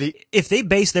 because if they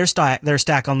base their stack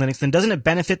on Linux, then doesn't it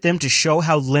benefit them to show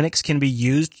how Linux can be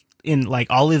used in like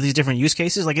all of these different use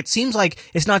cases? Like it seems like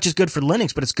it's not just good for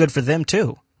Linux, but it's good for them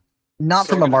too. Not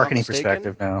from a marketing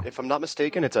perspective, no. If I'm not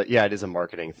mistaken, it is a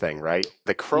marketing thing, right?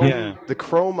 The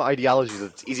Chrome ideology is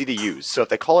it's easy to use. So if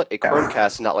they call it a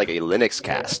Chromecast, not like a Linux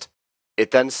cast,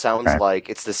 it then sounds like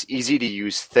it's this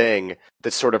easy-to-use thing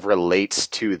that sort of relates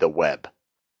to the web.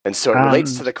 And so it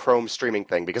relates to the Chrome streaming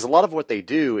thing, because a lot of what they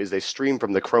do is they stream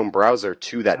from the Chrome browser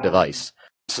to that device.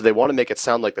 So they want to make it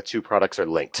sound like the two products are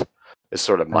linked, is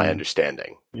sort of my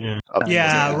understanding. Yeah,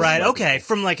 right. Okay.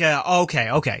 From like a,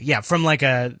 Yeah, from like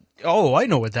a, I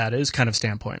know what that is kind of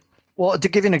standpoint. Well, to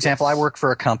give you an example, I work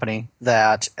for a company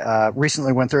that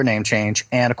recently went through a name change.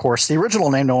 And, of course, the original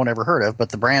name no one ever heard of, but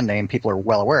the brand name, people are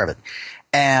well aware of it.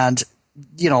 And,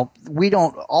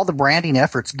 all the branding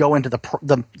efforts go into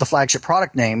the flagship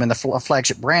product name and the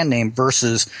flagship brand name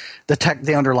versus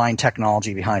the underlying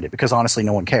technology behind it, because honestly,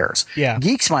 no one cares. Yeah.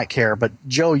 Geeks might care, but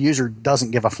Joe user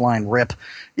doesn't give a flying rip.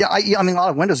 Yeah, a lot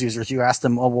of Windows users, you ask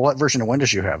them, what version of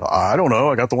Windows you have? I don't know.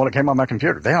 I got the one that came on my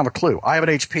computer. They don't have a clue. I have an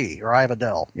HP or I have a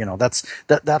Dell.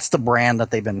 That's the brand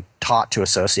that they've been taught to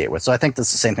associate with. So I think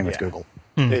that's the same thing with Google.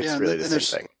 It's really the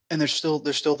same thing. And there's still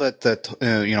that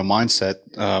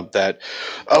mindset that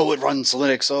it runs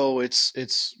Linux,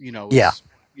 it's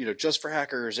just for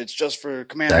hackers, it's just for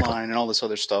command line and all this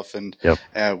other stuff, and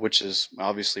which is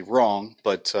obviously wrong.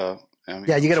 But you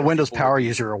get a Windows power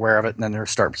user aware of it, and then they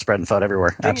start spreading FUD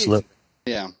everywhere. Absolutely.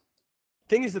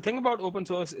 The thing about open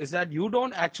source is that you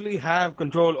don't actually have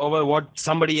control over what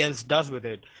somebody else does with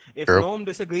it. If GNOME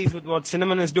disagrees with what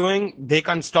Cinnamon is doing, they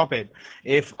can't stop it.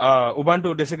 If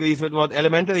Ubuntu disagrees with what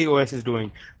Elementary OS is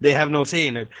doing, they have no say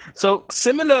in it. So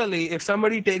similarly, if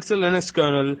somebody takes a Linux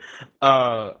kernel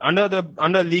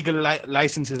under legal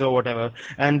licenses or whatever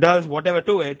and does whatever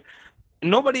to it,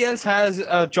 nobody else has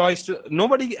a choice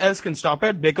nobody else can stop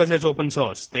it because it's open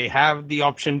source. They have the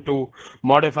option to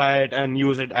modify it and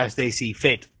use it as they see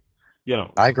fit.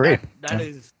 I agree. That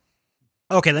is.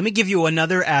 Okay, let me give you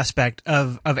another aspect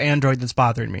of Android that's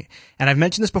bothering me. And I've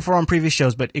mentioned this before on previous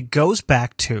shows, but it goes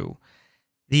back to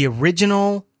the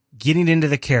original getting into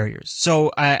the carriers.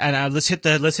 So let's hit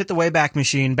the Wayback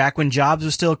Machine, back when Jobs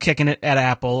was still kicking it at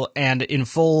Apple and in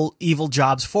full evil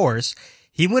Jobs force.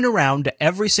 He went around to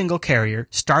every single carrier,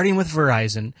 starting with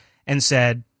Verizon, and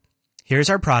said, here's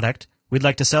our product. We'd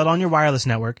like to sell it on your wireless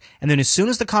network. And then as soon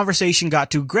as the conversation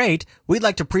got too great, we'd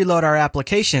like to preload our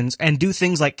applications and do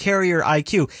things like Carrier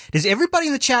IQ. Does everybody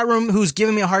in the chat room who's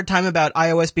giving me a hard time about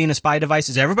iOS being a spy device,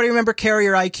 does everybody remember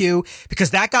Carrier IQ?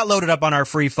 Because that got loaded up on our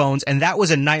free phones, and that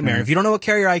was a nightmare. If you don't know what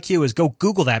Carrier IQ is, go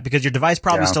Google that, because your device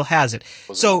probably still has it.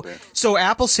 So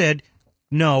Apple said,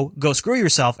 no, go screw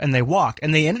yourself, and they walked.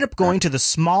 And they ended up going to the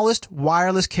smallest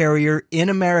wireless carrier in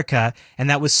America, and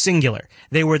that was Singular.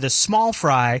 They were the small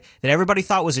fry that everybody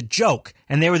thought was a joke,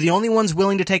 and they were the only ones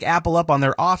willing to take Apple up on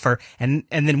their offer, and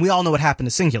then we all know what happened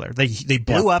to Singular. They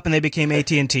blew up, and they became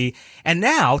AT&T, and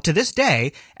now, to this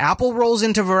day, Apple rolls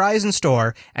into Verizon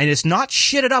store, and it's not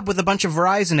shitted up with a bunch of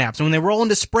Verizon apps. And when they roll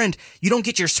into Sprint, you don't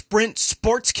get your Sprint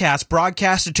Sportscast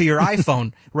broadcasted to your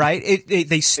iPhone, right?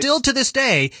 They still, to this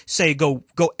day, say, go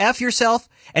F yourself.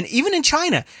 And even in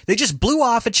China, they just blew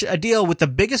off a deal with the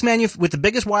biggest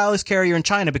wireless carrier in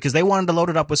China because they wanted to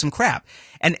load it up with some crap.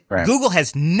 And Google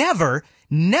has never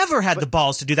had the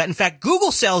balls to do that. In fact,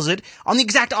 Google sells it on the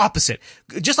exact opposite,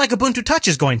 just like Ubuntu Touch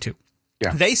is going to.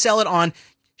 Yeah. They sell it on,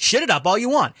 shit it up all you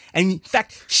want. And in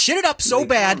fact, shit it up so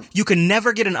bad, you can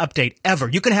never get an update ever.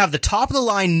 You can have the top of the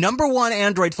line, #1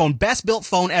 Android phone, best built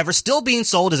phone ever, still being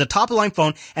sold as a top of the line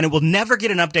phone, and it will never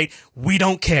get an update. We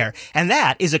don't care. And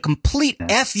that is a complete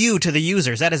FU to the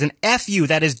users. That is an FU.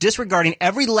 That is disregarding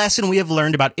every lesson we have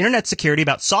learned about internet security,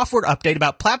 about software update,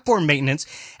 about platform maintenance,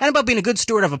 and about being a good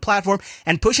steward of a platform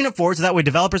and pushing it forward so that way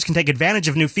developers can take advantage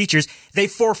of new features. They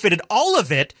forfeited all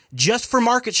of it just for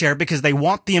market share because they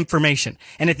want the information.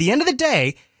 And at the end of the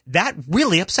day, that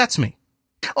really upsets me.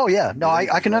 Oh, yeah. No,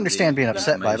 I can understand being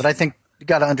upset by it, but I think you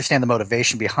got to understand the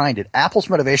motivation behind it. Apple's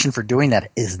motivation for doing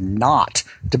that is not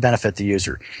to benefit the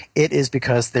user. It is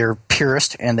because they're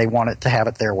purist and they want it to have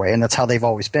it their way, and that's how they've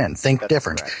always been. Think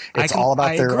different. It's all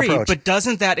about their approach. I agree, but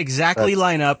doesn't that exactly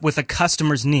line up with a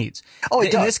customer's needs? Oh,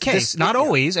 it does. In this case, not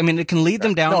always. I mean, it can lead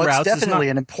them down routes. It's definitely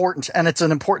an important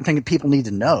thing that people need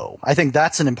to know. I think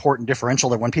that's an important differential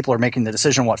that when people are making the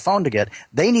decision what phone to get,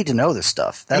 they need to know this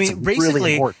stuff. That's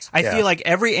really important. I feel like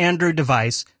every Android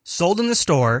device sold in the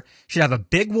store should have a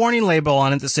big warning label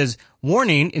on it that says,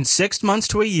 warning, in 6 months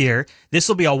to a year, this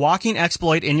will be a walking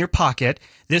exploit in your pocket.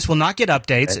 This will not get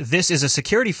updates. This is a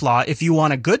security flaw. If you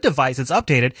want a good device that's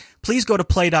updated, please go to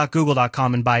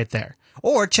play.google.com and buy it there.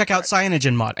 Or check out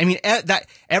CyanogenMod. I mean,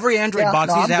 every Android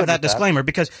box needs to have that disclaimer,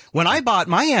 because when I bought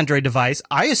my Android device,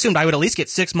 I assumed I would at least get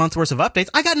 6 months worth of updates.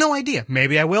 I got no idea.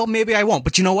 Maybe I will, maybe I won't.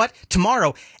 But you know what?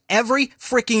 Tomorrow, every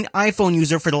freaking iPhone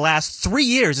user for the last 3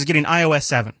 years is getting iOS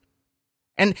 7.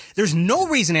 And there's no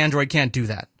reason Android can't do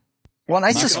that. Well, and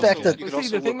I suspect that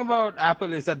the thing about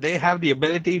Apple is that they have the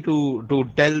ability to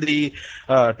tell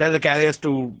the carriers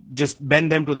to just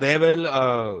bend them to their will,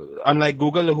 unlike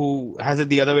Google, who has it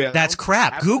the other way around. That's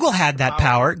crap. Apple Google had that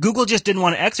power. Google just didn't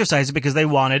want to exercise it because they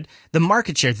wanted the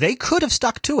market share. They could have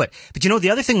stuck to it. But you know, the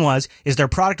other thing is their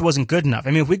product wasn't good enough.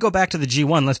 I mean, if we go back to the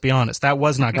G1, let's be honest, that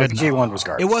was not good enough. The G1 was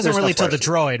garbage. It wasn't really till the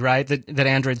Droid, right, that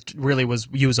Android really was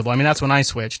usable. I mean, that's when I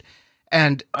switched.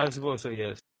 And I suppose so,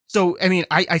 yes. So, I mean,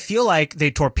 I feel like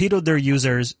they torpedoed their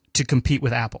users to compete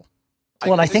with Apple.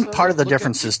 Well, and I think part of the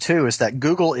differences, too, is that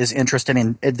Google is interested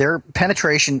in their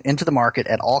penetration into the market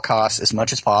at all costs as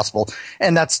much as possible.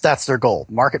 And that's their goal.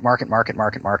 Market.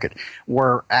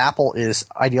 Where Apple is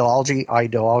ideology.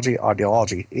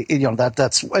 You know,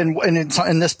 that's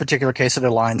in this particular case, it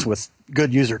aligns with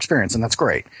good user experience, and that's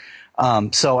great.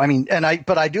 So, I mean,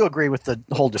 but I do agree with the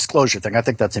whole disclosure thing. I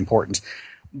think that's important.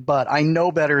 But I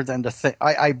know better than to think.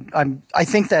 I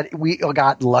think that we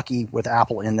got lucky with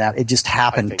Apple in that it just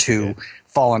happened to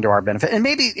fall into our benefit, and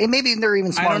maybe they're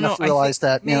even smart enough to realize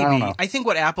that. Maybe. I don't know. I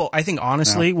think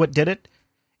honestly, what did it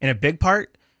in a big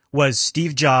part was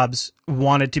Steve Jobs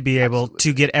wanted to be able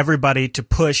to get everybody to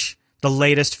push the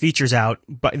latest features out,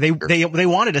 but they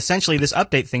wanted essentially this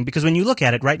update thing, because when you look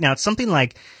at it right now, it's something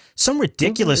like some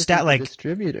ridiculous stat like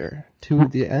distributor to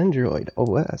the Android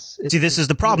OS. See, this is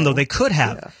the problem, though. They could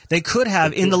have they could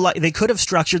have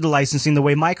structured the licensing the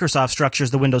way Microsoft structures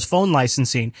the Windows Phone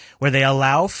licensing, where they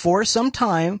allow for some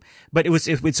time, but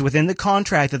it's within the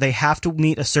contract that they have to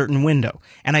meet a certain window.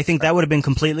 And I think that would have been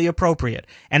completely appropriate.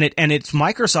 And it's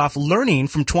Microsoft learning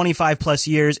from 25 plus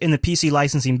years in the PC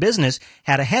licensing business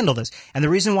how to handle this. And the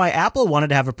reason why Apple wanted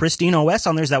to have a pristine OS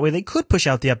on there is that way they could push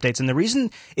out the updates. And the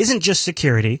reason isn't just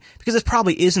security, because it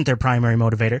probably isn't their primary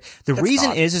motivator. The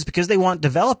reason is because they want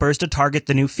developers to target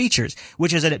the new features,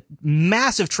 which is a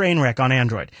massive train wreck on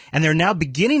Android. And they're now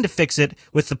beginning to fix it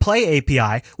with the Play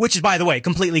API, which is, by the way,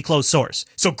 completely closed source.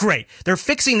 So great. They're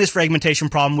fixing this fragmentation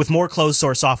problem with more closed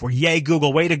source software. Yay,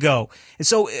 Google, way to go. And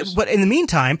so, but in the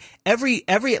meantime,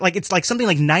 it's like something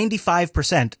like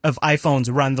 95% of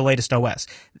iPhones run the latest OS.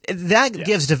 That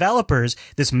gives developers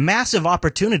this massive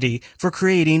opportunity for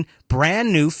creating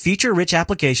brand new feature-rich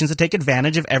applications that take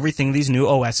advantage of everything these new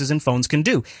OSs and phones can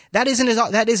do. That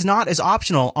is not as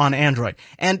optional on Android.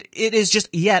 And it is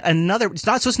just yet another, it's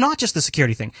not just the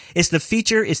security thing. It's the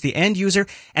feature, it's the end user,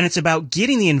 and it's about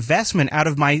getting the investment out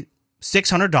of my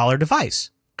 $600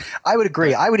 device. I would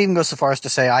agree. I would even go so far as to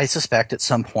say I suspect at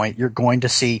some point you're going to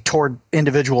see toward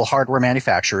individual hardware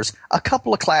manufacturers a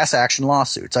couple of class action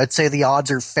lawsuits. I'd say the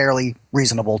odds are fairly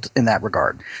reasonable in that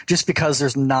regard, just because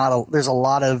there's a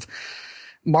lot of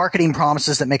marketing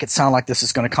promises that make it sound like this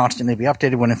is going to constantly be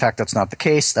updated when in fact that's not the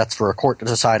case. That's for a court to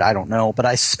decide. I don't know. But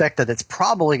I suspect that it's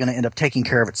probably going to end up taking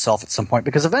care of itself at some point,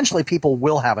 because eventually people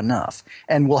will have enough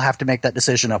and will have to make that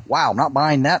decision of, wow, I'm not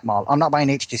buying that model. I'm not buying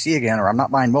HTC again, or I'm not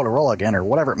buying Motorola again, or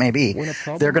whatever it may be.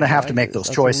 They're going to have to make those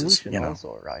choices,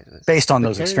 based on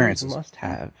those experiences. Must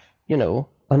have,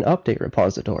 an update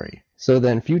repository. So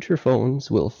then future phones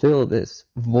will fill this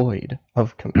void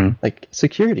of, like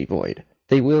security void.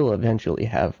 They will eventually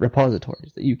have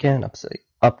repositories that you can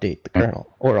update the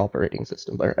kernel or operating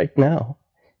system. But right now,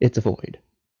 it's void.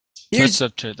 That's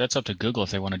up to Google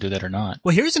if they want to do that or not.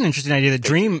 Well, here's an interesting idea that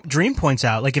Dream points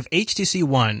out. Like if HTC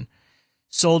One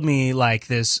sold me like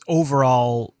this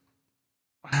overall,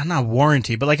 not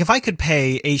warranty, but like if I could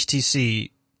pay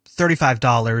HTC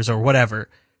 $35 or whatever,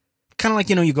 kind of like,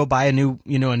 you go buy a new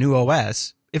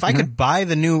OS. If I could buy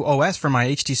the new OS for my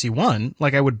HTC One,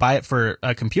 like I would buy it for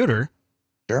a computer,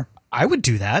 sure, I would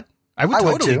do that. I would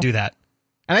totally do that.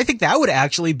 And I think that would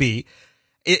actually be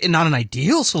not an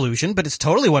ideal solution, but it's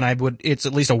totally it's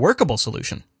at least a workable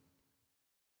solution.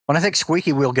 When I think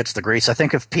squeaky wheel gets the grease, I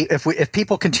think if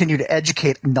people continue to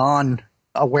educate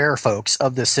non-aware folks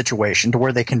of this situation to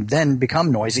where they can then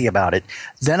become noisy about it,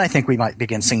 then I think we might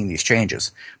begin seeing these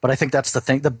changes. But I think that's the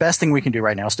thing. The best thing we can do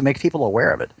right now is to make people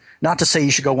aware of it. Not to say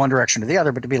you should go one direction or the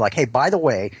other, but to be like, hey, by the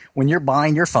way, when you're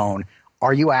buying your phone,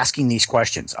 are you asking these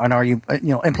questions? And are you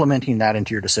implementing that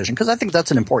into your decision? Because I think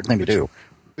that's an important thing to do.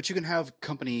 But you can have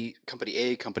company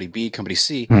A, company B, company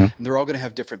C, and they're all going to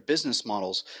have different business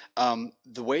models.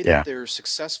 The way that they're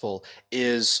successful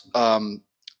is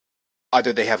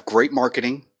either they have great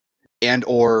marketing and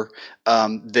or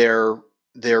their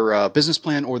business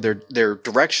plan or their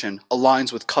direction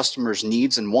aligns with customers'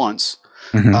 needs and wants,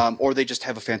 or they just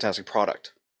have a fantastic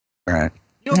product. Right.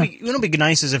 What'd be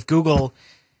nice is if Google,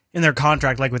 in their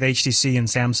contract, like with HTC and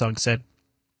Samsung, said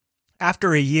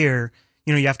after a year,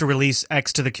 you have to release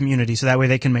X to the community so that way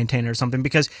they can maintain it or something.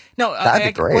 Because that'd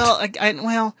be great. I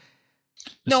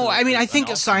think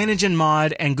Signage and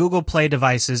Mod and Google Play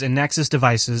devices and Nexus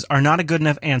devices are not a good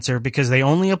enough answer because they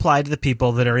only apply to the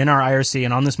people that are in our IRC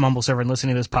and on this Mumble server and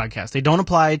listening to this podcast. They don't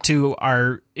apply to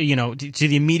our, to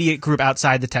the immediate group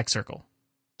outside the tech circle.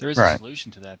 There is a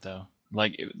solution to that though.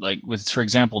 Like with, for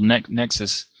example,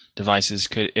 Nexus devices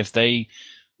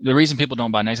the reason people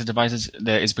don't buy Nexus devices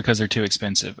is because they're too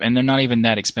expensive, and they're not even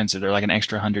that expensive. They're like an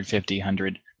extra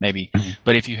 100 maybe.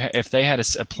 But if they had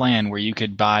a plan where you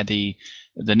could buy the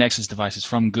Nexus devices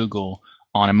from Google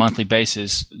on a monthly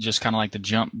basis, just kind of like the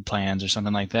jump plans or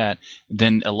something like that,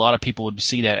 then a lot of people would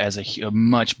see that as a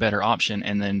much better option,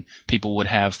 and then people would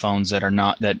have phones that are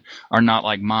not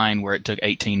like mine, where it took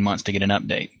 18 months to get an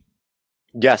update.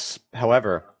 Yes,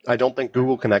 however, I don't think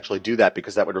Google can actually do that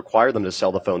because that would require them to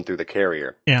sell the phone through the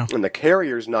carrier. Yeah. And the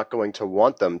carrier's not going to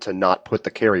want them to not put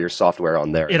the carrier software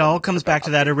on there. It all comes back to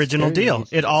that original deal.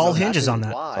 It all hinges on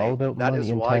that. That is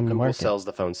why Google sells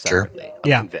the phone separately.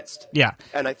 I'm convinced. Yeah.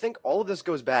 And I think all of this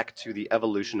goes back to the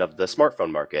evolution of the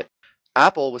smartphone market.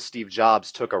 Apple, with Steve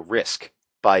Jobs, took a risk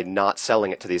by not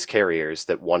selling it to these carriers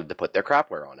that wanted to put their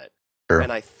crapware on it.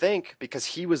 And I think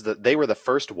because they were the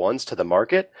first ones to the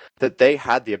market, that they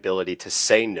had the ability to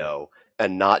say no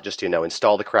and not just,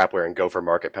 install the crapware and go for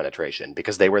market penetration,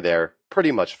 because they were there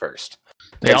pretty much first.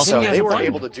 They were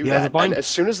able to do that. And as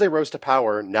soon as they rose to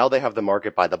power, now they have the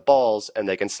market by the balls, and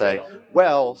they can say,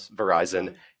 well,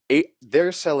 Verizon,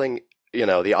 they're selling, the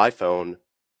iPhone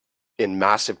in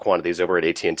massive quantities over at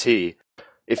AT&T.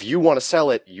 If you want to sell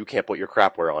it, you can't put your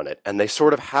crapware on it. And they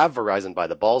sort of have Verizon by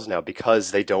the balls now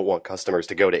because they don't want customers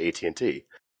to go to AT&T.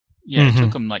 Yeah, it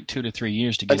took them like 2 to 3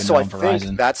 years to get into Verizon. And so I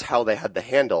think that's how they had the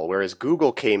handle, whereas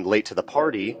Google came late to the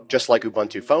party, just like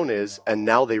Ubuntu Phone is, and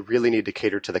now they really need to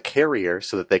cater to the carrier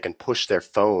so that they can push their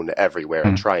phone everywhere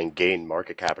and try and gain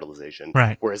market capitalization.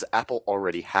 Right. Whereas Apple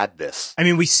already had this. I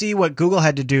mean, we see what Google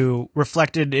had to do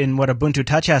reflected in what Ubuntu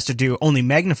Touch has to do, only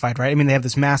magnified, right? I mean, they have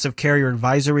this massive carrier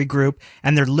advisory group,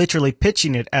 and they're literally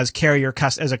pitching it as a carrier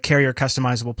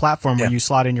customizable platform where you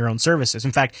slot in your own services.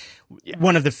 In fact,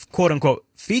 one of the quote-unquote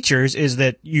features is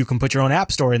that you can put your own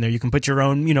app store in there. You can put your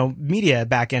own, media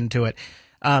back into it.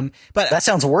 But that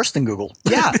sounds worse than Google.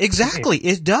 Yeah, exactly.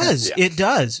 It does. Yeah.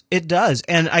 It does.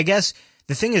 And I guess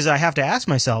the thing is, I have to ask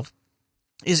myself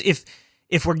is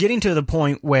if we're getting to the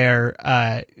point where,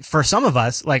 for some of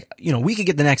us, we could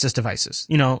get the Nexus devices,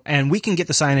 and we can get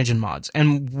the signage and mods,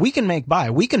 and we can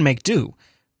we can make do.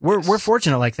 We're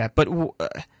fortunate like that. But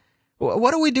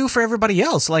what do we do for everybody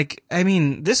else?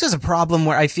 This is a problem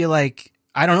where I feel like,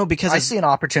 I don't know, because I see an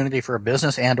opportunity for a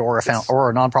business and or a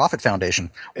nonprofit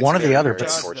foundation. One or the other.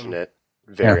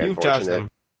 Very unfortunate.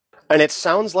 And it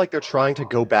sounds like they're trying to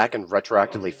go back and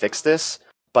retroactively fix this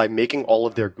by making all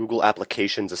of their Google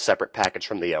applications a separate package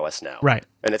from the OS now. Right.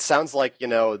 And it sounds like,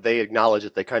 they acknowledge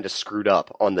that they kind of screwed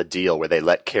up on the deal where they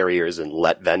let carriers and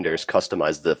let vendors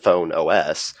customize the phone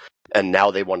OS, and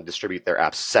now they want to distribute their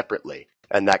apps separately.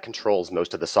 and that controls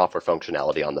most of the software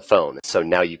functionality on the phone. So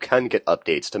now you can get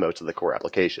updates to most of the core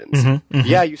applications.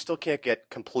 Yeah, you still can't get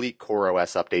complete Core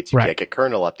OS updates. You can't get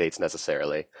kernel updates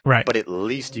necessarily. Right. But at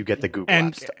least you get the Google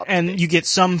apps to update. And you get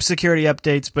some security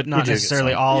updates, but not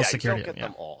necessarily all security. You don't get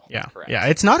them all. Yeah. Yeah.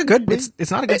 It's not a good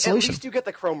it's not a good solution. At least you get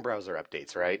the Chrome browser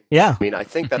updates, right? Yeah. I mean, I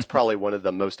think that's probably one of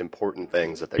the most important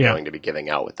things that they're going to be giving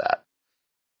out with that.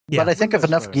 Yeah. But I think if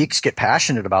enough geeks get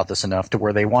passionate about this enough to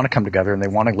where they want to come together and they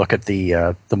want to look at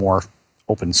the more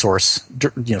open source,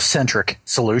 centric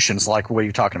solutions like what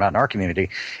you're talking about in our community,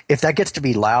 if that gets to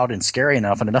be loud and scary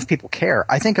enough and enough people care,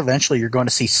 I think eventually you're going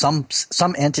to see some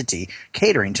entity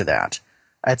catering to that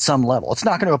at some level. It's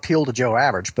not going to appeal to Joe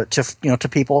Average, but to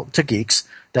people, to geeks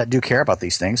that do care about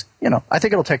these things, I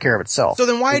think it'll take care of itself. So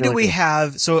then why do we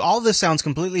have, so all this sounds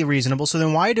completely reasonable. So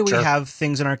then why do we have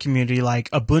things in our community like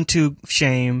Ubuntu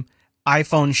shame,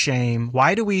 iPhone shame?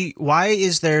 Why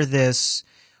is there this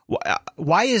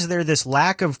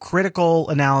lack of critical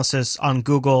analysis on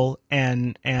Google,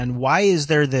 and why is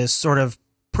there this sort of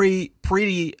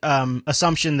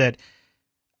assumption that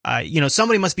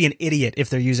somebody must be an idiot if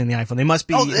they're using the iPhone? They must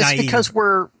be naive. It's because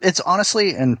it's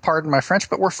honestly, and pardon my French,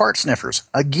 but we're fart sniffers.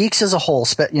 Geeks as a whole,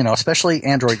 especially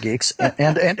Android geeks,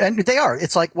 and they are.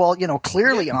 It's like, well,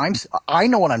 clearly I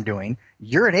know what I'm doing.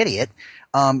 You're an idiot.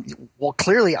 Well,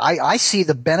 clearly I see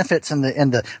the benefits and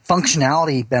the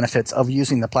functionality benefits of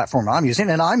using the platform I'm using,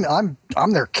 and I'm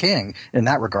their king in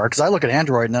that regard, because I look at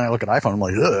Android and then I look at iPhone, I'm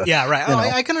like, ugh. Yeah, right.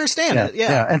 I can understand it.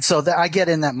 Yeah. And so I get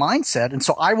in that mindset, and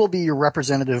so I will be your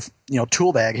representative,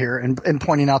 tool bag here, and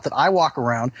pointing out that I walk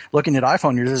around looking at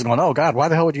iPhone users and going, oh God, why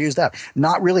the hell would you use that?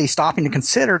 Not really stopping to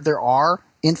consider there are,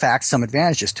 in fact, some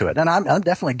advantages to it, and I'm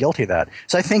definitely guilty of that.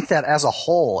 So I think that as a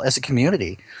whole, as a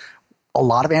community, a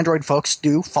lot of Android folks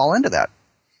do fall into that.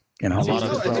 A lot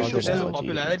of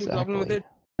popularity problem with it.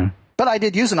 But I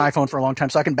did use an iPhone for a long time,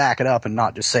 so I can back it up and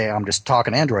not just say I'm just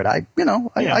talking Android. I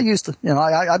used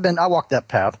I walked that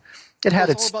path. It's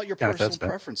all about your personal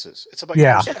preferences. It's about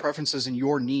your personal preferences and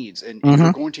your needs, and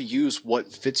you're going to use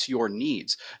what fits your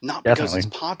needs, not because it's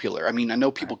popular. I mean, I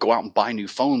know people go out and buy new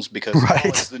phones because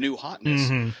it's the new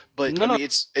hotness, but I mean,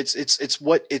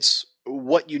 it's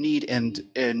what you need,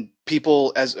 and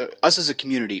people us as a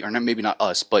community, or maybe not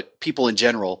us, but people in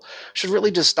general, should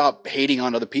really just stop hating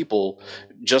on other people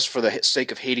just for the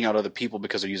sake of hating on other people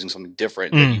because they're using something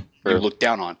different that you look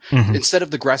down on. Instead of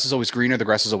the grass is always greener, the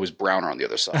grass is always browner on the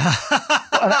other side.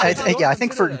 I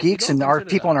think for geeks and our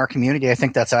people in our community, I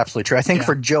think that's absolutely true. I think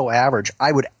for Joe Average,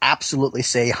 I would absolutely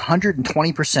say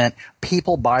 120%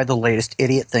 people buy the latest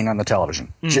idiot thing on the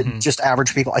television. Just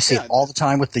average people. I see it all the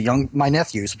time with my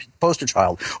nephews, poster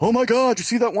child. Oh my God, you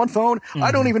see that one phone?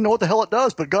 I don't even know what the hell it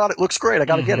does, but God, it looks great. I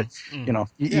got to get it.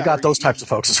 You got those types of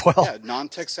folks as well. Yeah,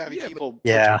 non-tech savvy people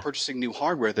purchasing new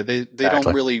hardware that they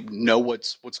don't really know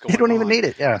what's going on. You don't even need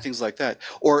it. Yeah, things like that.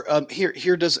 Or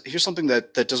here's something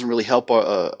that doesn't really help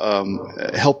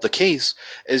the case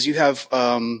is you have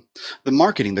the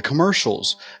marketing, the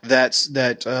commercials.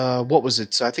 What was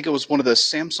it? I think it was one of the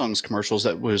Samsung's commercials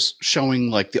that was showing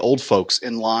like the old folks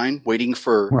in line waiting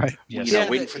for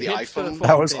waiting for the iPhone.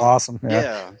 That was awesome.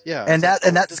 Yeah. And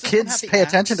that's kids pay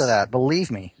attention to that.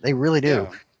 Believe me, they really do.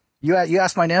 Yeah. You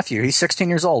ask my nephew, he's 16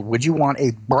 years old, would you want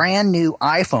a brand new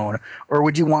iPhone or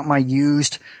would you want my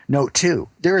used Note 2?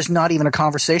 There is not even a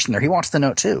conversation there. He wants the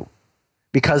Note 2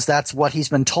 because that's what he's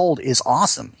been told is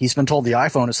awesome. He's been told the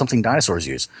iPhone is something dinosaurs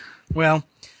use. Well,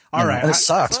 all right. And it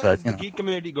sucks, but the geek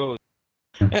community goes.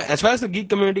 As far as the geek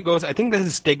community goes, I think there's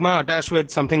a stigma attached with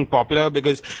something popular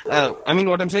because, what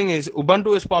I'm saying is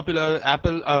Ubuntu is popular,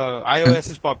 Apple,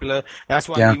 iOS is popular. That's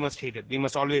why we must hate it. We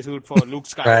must always root for Luke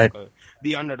Skywalker,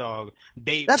 the underdog,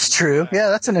 Dave. That's true. Yeah,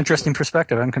 that's an interesting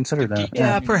perspective. I hadn't considered that.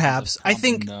 Yeah, perhaps. I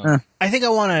think I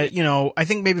want to, I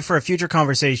think maybe for a future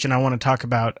conversation, I want to talk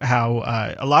about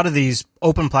how a lot of these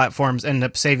open platforms end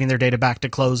up saving their data back to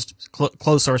closed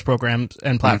source programs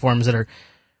and platforms that are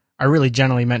really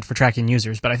generally meant for tracking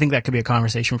users, but I think that could be a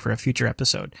conversation for a future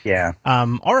episode. Yeah.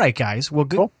 All right, guys. Well,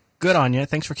 good on you.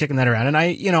 Thanks for kicking that around. And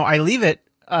I leave it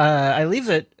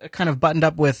kind of buttoned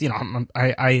up with,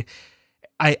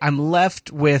 I'm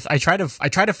left with, I try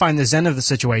to find the zen of the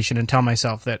situation and tell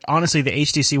myself that honestly, the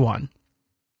HTC One,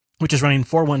 which is running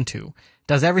 4.1.2,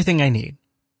 does everything I need.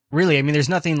 Really, there's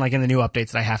nothing like in the new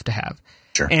updates that I have to have.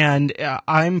 Sure. And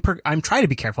I'm trying to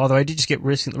be careful, although I did just get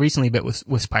recently bit with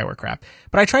spyware crap.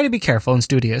 But I try to be careful and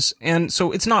studious, and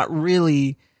so it's not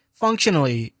really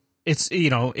functionally. It's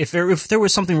if there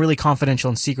was something really confidential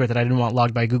and secret that I didn't want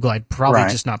logged by Google, I'd probably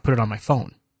just not put it on my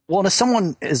phone. Well, and as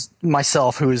someone is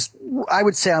myself who is, I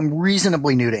would say I'm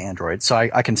reasonably new to Android, so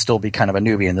I can still be kind of a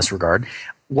newbie in this regard.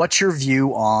 What's your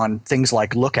view on things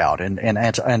like Lookout and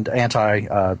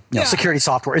anti security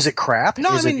software? Is it crap?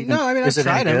 No, I mean I've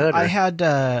tried them. I had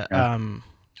because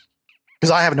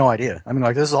I have no idea. I mean,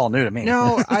 like, this is all new to me.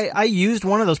 No, I used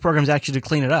one of those programs actually to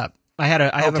clean it up. I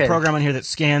have a program on here that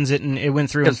scans it, and it went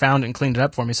through and found it and cleaned it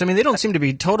up for me. So I mean, they don't seem to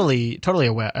be totally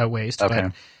a waste. Okay.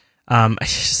 But it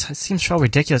seems so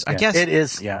ridiculous. I guess it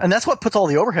is, yeah, and that's what puts all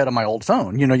the overhead on my old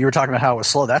phone. You know, you were talking about how it was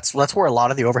slow. That's where a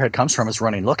lot of the overhead comes from, is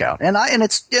running Lookout, and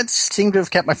it seemed to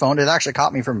have kept my phone. It actually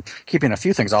caught me from keeping a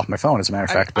few things off my phone, as a matter of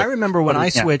fact. I remember when I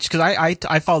switched, because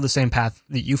I followed the same path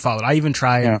that you followed. I even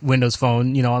tried Windows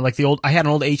Phone. You know, like I had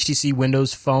an old HTC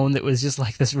Windows Phone that was just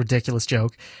like this ridiculous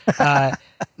joke. Nice.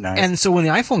 And so when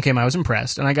the iPhone came, I was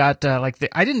impressed, and I got I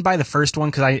didn't buy the first one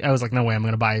because I was like, no way, I'm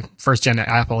going to buy first gen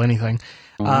Apple anything.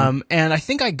 And I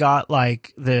think I got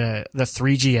like the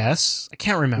 3GS. I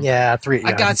can't remember. Yeah,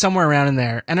 I got somewhere around in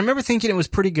there. And I remember thinking it was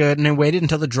pretty good, and I waited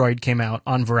until the Droid came out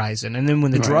on Verizon. And then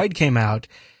when the Droid came out,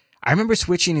 I remember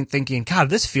switching and thinking, God,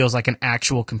 this feels like an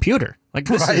actual computer. Like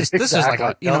this is like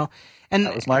a, you know, and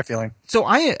that was my feeling. So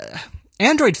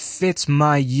Android fits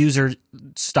my user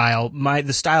style,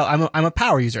 the style. I'm a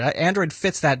power user. Android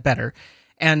fits that better.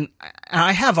 And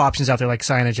I have options out there like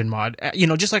CyanogenMod, you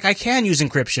know, just like I can use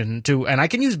encryption and I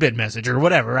can use BitMessage or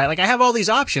whatever, right? Like I have all these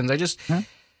options. I just,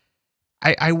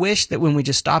 I wish that when we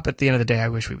just stop at the end of the day, I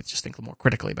wish we would just think more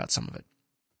critically about some of it.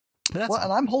 Well,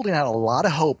 and I'm holding out a lot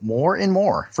of hope, more and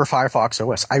more, for Firefox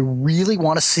OS. I really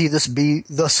want to see this be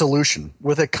the solution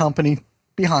with a company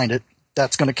behind it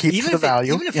that's going to keep the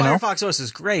value. Even if Firefox OS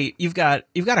is great, you've got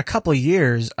a couple of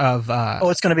years of.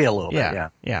 It's going to be a little bit.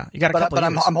 Yeah. You got a couple. But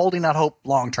I'm holding out hope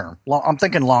long term. I'm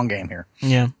thinking long game here.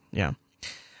 Yeah.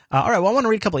 All right. Well, I want to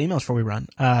read a couple of emails before we run.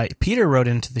 Peter wrote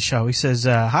into the show. He says,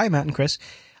 "Hi, Matt and Chris.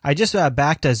 I just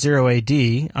backed a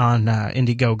 0AD on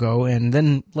Indiegogo, and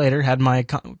then later had my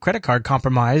credit card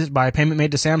compromised by a payment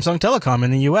made to Samsung Telecom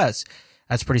in the U.S.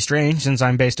 That's pretty strange, since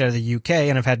I'm based out of the UK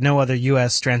and have had no other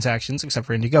US transactions except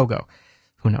for Indiegogo.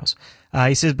 Who knows?"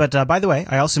 He says, but by the way,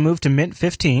 I also moved to Mint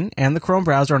 15 and the Chrome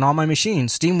browser on all my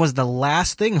machines. Steam was the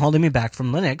last thing holding me back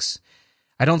from Linux.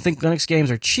 I don't think Linux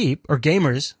games are cheap, or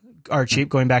gamers are cheap,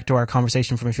 going back to our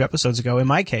conversation from a few episodes ago. In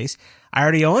my case, I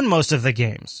already own most of the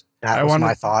games. That was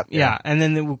my thought. Yeah. And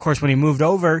then, of course, when he moved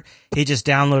over, he just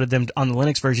downloaded them on the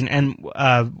Linux version. And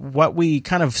what we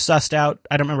kind of sussed out,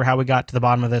 I don't remember how we got to the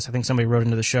bottom of this. I think somebody wrote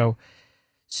into the show.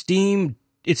 Steam,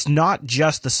 it's not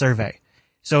just the survey.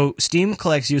 So Steam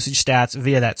collects usage stats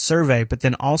via that survey, but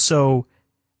then also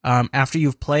after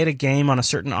you've played a game on a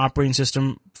certain operating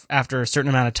system after a certain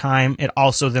amount of time, it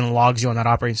also then logs you on that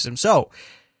operating system. So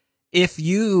if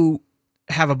you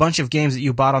have a bunch of games that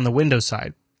you bought on the Windows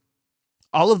side,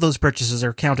 all of those purchases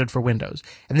are counted for Windows.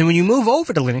 And then when you move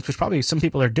over to Linux, which probably some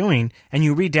people are doing, and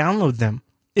you re-download them,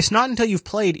 it's not until you've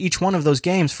played each one of those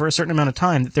games for a certain amount of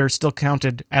time that they're still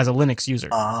counted as a Linux user.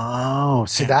 Oh,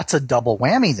 so that's a double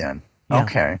whammy then. Yeah.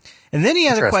 Okay. And then he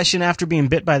has a question after being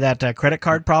bit by that credit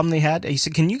card problem they had. He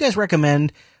said, can you guys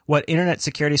recommend what internet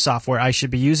security software I should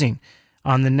be using?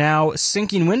 On the now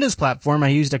syncing Windows platform, I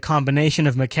used a combination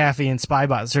of McAfee and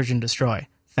Spybot Search and Destroy.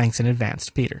 Thanks in advance,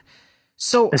 Peter.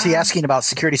 So is he asking about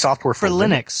security software for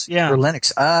Linux? Yeah, for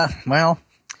Linux. Well,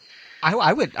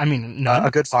 I would. I mean, a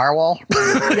good firewall.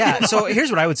 Yeah. So here's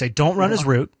what I would say: don't run as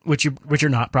root, which you're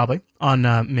not probably on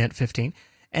Mint 15,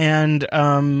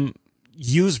 and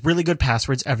use really good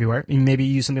passwords everywhere. Maybe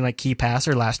use something like KeePass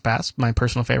or LastPass, my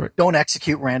personal favorite. Don't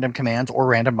execute random commands or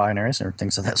random binaries or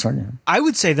things of that sort. I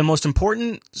would say the most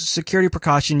important security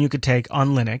precaution you could take on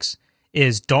Linux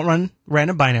is don't run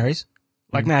random binaries,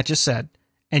 like Matt just said,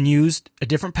 and use a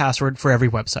different password for every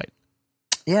website.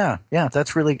 Yeah,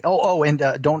 that's really. And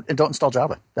don't install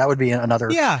Java. That would be another.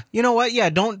 Yeah, you know what? Yeah,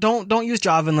 don't use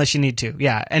Java unless you need to.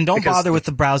 Yeah, and don't bother with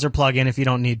the browser plugin if you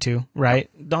don't need to. Right?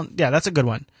 Don't. Yeah, that's a good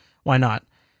one. Why not?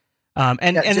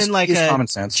 And then like common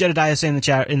sense. Jedediah saying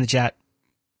in the chat,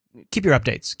 keep your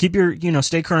updates. Keep your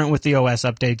stay current with the OS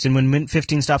updates. And when Mint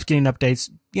 15 stops getting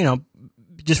updates,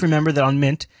 just remember that on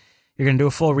Mint, you're going to do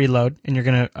a full reload and you're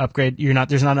going to upgrade.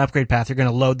 There's not an upgrade path. You're going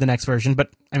to load the next version. But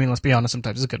I mean, let's be honest.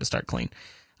 Sometimes it's good to start clean.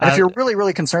 And if you're really,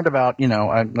 really concerned about,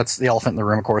 that's the elephant in the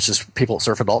room, of course, is people that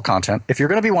surf adult content. If you're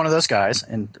going to be one of those guys,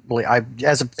 and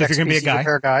as a if you're going to be a guy,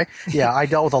 repair guy, I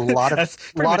dealt with a lot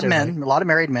of men, a lot of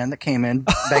married men that came in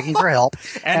begging for help,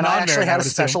 and I actually had a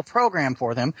special program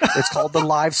for them. It's called the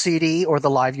Live CD or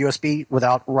the Live USB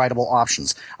without writable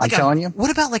options. I'm telling you. What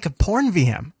about like a porn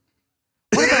VM?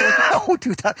 don't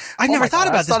do that. I never thought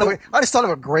about this. I just thought of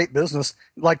a great business,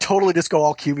 like totally just go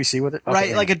all QVC with it. Okay,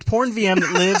 right, like a porn VM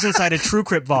that lives inside a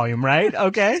TrueCrypt volume, right?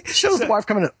 Okay. Shows the wife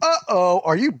coming in.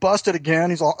 Are you busted again?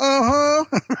 He's all,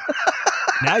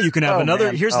 Now you can have another.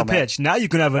 Man. Here's the pitch. Now you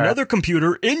can have another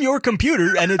computer in your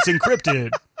computer, and it's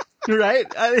encrypted. Right?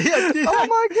 Oh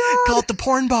my god! Call it the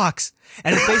porn box,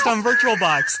 and it's based on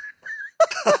VirtualBox.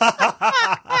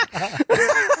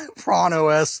 Prawn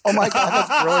OS. Oh my god,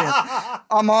 that's brilliant!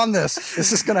 I'm on this.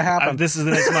 This is going to happen. This is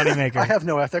the next moneymaker. I have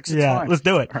no ethics. It's fine. Let's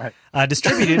do it. All right.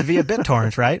 Distributed via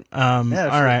BitTorrent, right? Yeah, all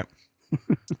sure. right.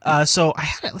 So I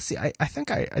had it. Let's see. I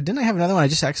think I didn't have another one. I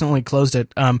just accidentally closed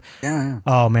it. Yeah.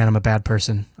 Oh man, I'm a bad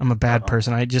person.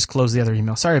 Person. I just closed the other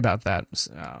email. Sorry about that.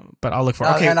 But I'll look for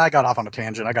it. Okay. And I got off on a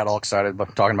tangent. I got all excited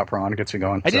about talking about Prawn. It gets me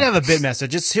going. I did have a bit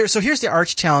message. It's here. So here's the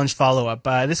Arch Challenge follow up.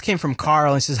 This came from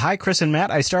Carl. He says, "Hi, Chris and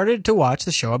Matt. I started to watch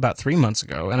the show about 3 months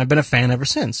ago, and I've been a fan ever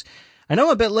since. I know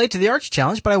I'm a bit late to the Arch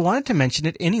Challenge, but I wanted to mention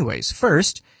it anyways.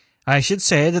 First, I should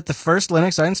say that the first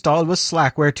Linux I installed was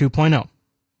Slackware 2.0.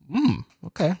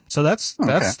 Okay. So that's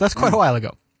quite a while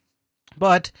ago.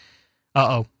 But,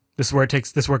 this is where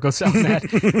it goes south, Matt.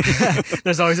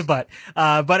 There's always a but.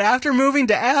 But after moving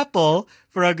to Apple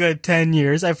for a good 10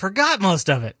 years, I forgot most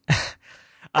of it.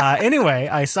 Anyway,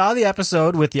 I saw the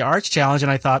episode with the Arch Challenge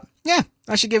and I thought, yeah,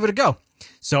 I should give it a go.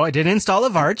 So I did install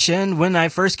of Arch, and when I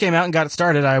first came out and got it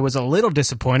started, I was a little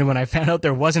disappointed when I found out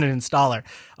there wasn't an installer.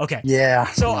 Okay. Yeah.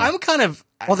 So I'm kind of...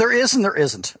 Well, there is and there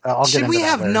isn't. Should we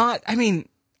have not... I mean...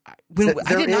 There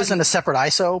isn't a separate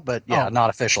ISO, but not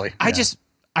officially. I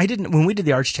didn't, when we did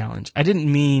the Arch Challenge, I didn't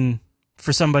mean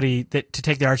for somebody to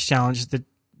take the Arch Challenge that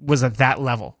was at that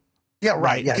level. Yeah,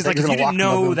 right. Yeah, because if you didn't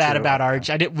know that about Arch,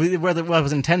 whether it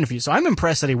was intended for you. So I'm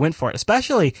impressed that he went for it,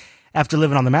 especially after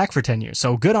living on the Mac for 10 years.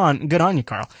 So good on you,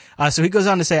 Carl. So he goes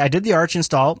on to say, I did the Arch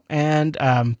install, and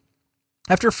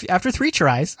after 3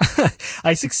 tries,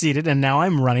 I succeeded, and now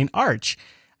I'm running Arch.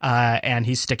 And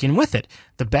he's sticking with it.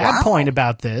 The bad point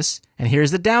about this, and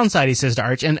here's the downside, he says, to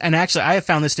Arch, and actually I have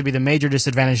found this to be the major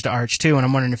disadvantage to Arch too, and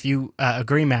I'm wondering if you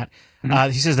agree, Matt.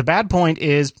 He says the bad point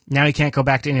is now he can't go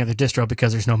back to any other distro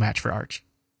because there's no match for Arch.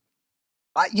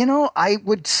 I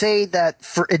would say that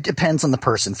it depends on the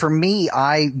person. For me,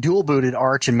 I dual booted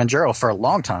Arch and Manjaro for a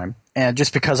long time. And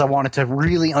just because I wanted to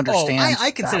really understand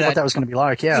I consider what that was going to be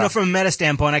like, yeah. From a meta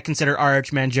standpoint, I consider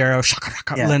Arch, Manjaro,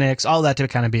 Linux, all that to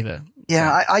kind of be the...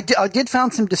 Yeah, I did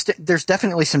found some there's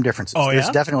definitely some differences. Oh, yeah? There's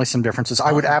definitely some differences.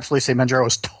 I would absolutely say Manjaro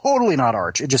is totally not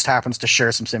Arch. It just happens to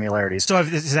share some similarities. So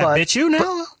does that bit you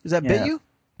now? Does that bit you?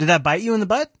 Did that bite you in the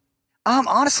butt?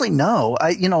 Honestly, no.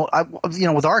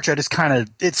 With Arch, I just kind of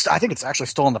I think it's actually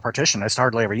still in the partition. I just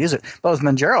hardly ever use it. But with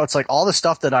Manjaro, it's like all the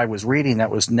stuff that I was reading that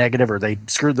was negative, or they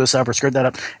screwed this up or screwed that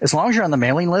up. As long as you're on the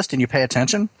mailing list and you pay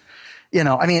attention,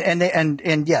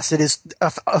 and yes, it is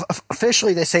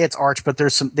officially they say it's Arch, but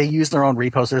they use their own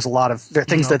repos. There's a lot of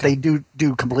things that they do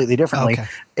completely differently,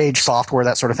 Age software,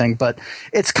 that sort of thing. But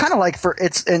it's kind of like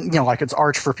it's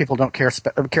Arch for people who don't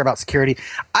care about security.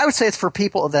 I would say it's for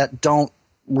people that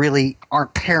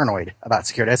aren't paranoid about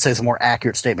security. I'd say it's a more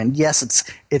accurate statement. Yes,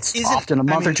 it's often a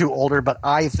month or two older, but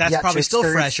that's probably still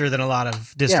fresher than a lot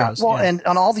of distros. Yeah, well, and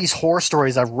on all these horror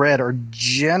stories I've read are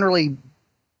generally.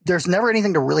 There's never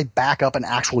anything to really back up an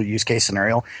actual use case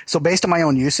scenario. So based on my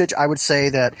own usage, I would say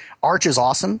that Arch is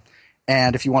awesome.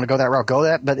 And if you want to go that route, go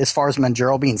that. But as far as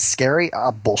Manjaro being scary,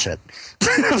 bullshit.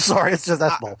 I'm sorry. It's just,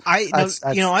 that's bull. I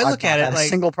look at it like a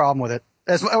single problem with it.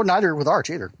 Neither with Arch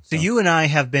either. So you and I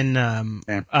have been,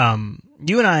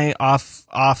 you and I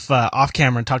off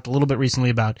camera talked a little bit recently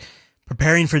about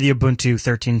preparing for the Ubuntu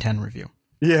 13.10 review.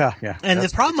 Yeah. And the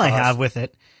problem I have with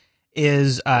it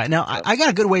is now I got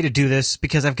a good way to do this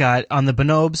because I've got on the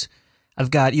Bonobes,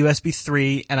 I've got USB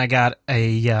 3 and I got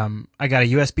a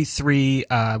USB 3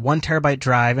 1 terabyte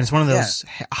drive, and it's one of those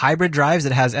hybrid drives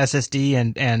that has SSD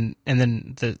and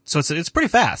then so it's pretty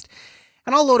fast.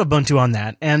 And I'll load Ubuntu on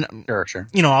that, and sure.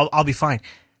 I'll be fine.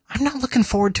 I'm not looking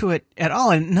forward to it at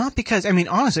all, and not because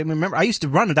honestly, remember I used to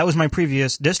run it. That was my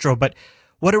previous distro, but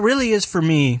what it really is for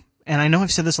me. And I know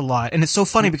I've said this a lot, and it's so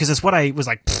funny because it's what I was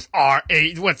like,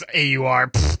 what's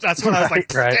AUR? That's what I was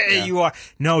like, AUR.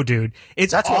 No, dude,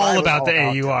 it's all about the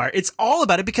AUR. It's all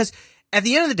about it because at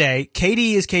the end of the day,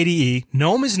 KDE is KDE,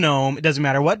 GNOME is GNOME. It doesn't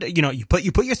matter what, you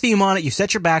put your theme on it, you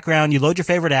set your background, you load your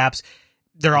favorite apps.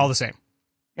 They're all the same.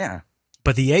 Yeah.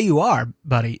 But the AUR,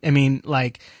 buddy,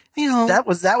 that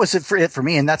was it for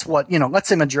me, and that's what let's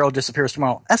say Manjaro disappears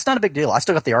tomorrow. That's not a big deal. I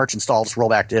still got the Arch installed, just roll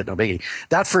back to it, no biggie.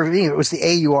 That for me, it was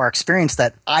the AUR experience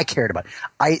that I cared about.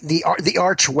 The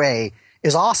Arch way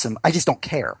is awesome. I just don't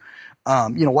care.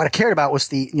 What I cared about was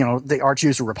the Arch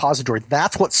user repository.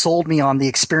 That's what sold me on the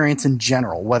experience in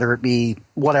general, whether it be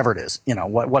whatever it is,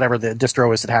 whatever the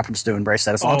distro is that happens to embrace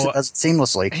that, as long as it does it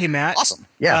seamlessly. Hey, Matt. Awesome.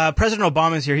 Yeah. President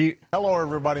Obama is here. Hello,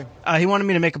 everybody. He wanted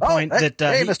me to make a point that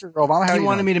hey, Mr. Obama, how he you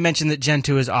wanted doing? me to mention that Gen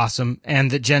 2 is awesome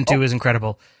and that Gen 2 is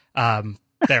incredible.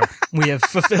 There, we have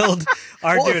fulfilled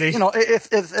our duty.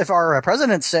 If our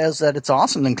president says that it's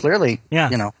awesome, then clearly, I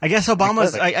guess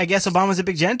Obama's a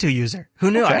big Gen 2 user. Who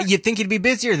knew? Okay. You'd think he'd be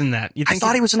busier than that. I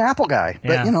thought he was an Apple guy,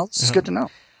 but this is good to know.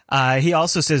 He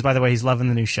also says, by the way, he's loving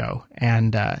the new show,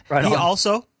 and he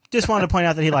also just wanted to point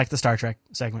out that he liked the Star Trek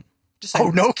segment.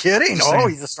 No kidding!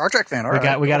 He's a Star Trek fan.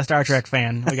 We got a Star Trek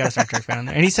fan. We got a Star Trek fan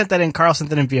there, and he sent that in. Carl sent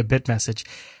that in via bit message,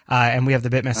 and we have the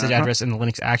bit message address in the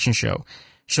Linux Action Show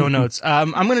notes.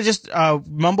 I'm going to just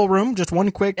mumble room, just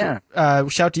one quick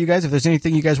shout to you guys if there's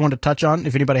anything you guys want to touch on.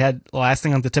 If anybody had the last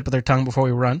thing on the tip of their tongue before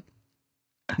we run,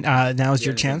 now is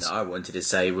your chance. I wanted to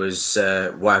say was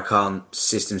why can't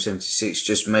System 76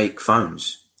 just make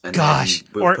phones? And then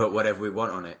we'll put whatever we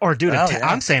want on it. Or dude,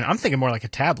 I'm thinking more like a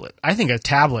tablet. I think a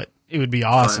tablet, it would be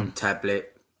awesome. Phone,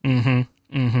 tablet. Yeah,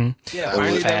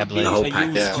 tablet. The whole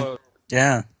package.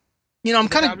 Yeah. I'm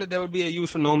kind of. There would be a use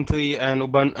for GNOME 3 and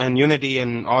Ubuntu and Unity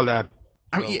and all that.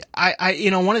 I mean,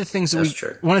 one of the things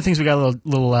we got a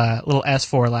little S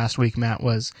for last week, Matt,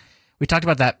 was we talked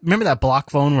about that. Remember that block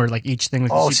phone where like each thing.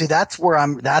 That's where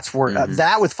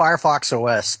that with Firefox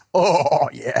OS. Oh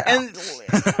yeah.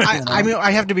 And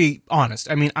I have to be honest.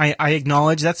 I mean, I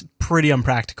acknowledge that's pretty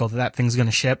unpractical that thing's going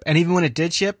to ship, and even when it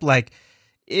did ship, like.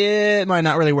 It might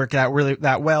not really work out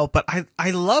that well, but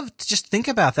I love to just think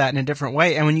about that in a different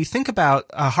way. And when you think about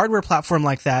a hardware platform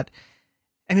like that,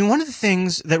 I mean, one of the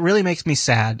things that really makes me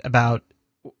sad about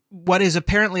what is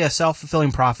apparently a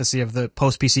self-fulfilling prophecy of the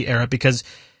post-PC era, because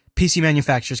PC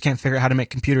manufacturers can't figure out how to make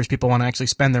computers people want to actually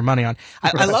spend their money on.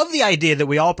 I love the idea that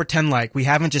we all pretend like we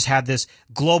haven't just had this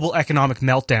global economic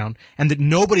meltdown and that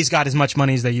nobody's got as much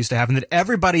money as they used to have, and that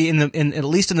everybody at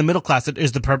least in the middle class that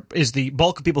is the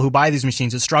bulk of people who buy these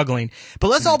machines is struggling. But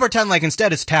let's all pretend like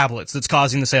instead it's tablets that's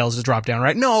causing the sales to drop down,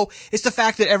 right? No, it's the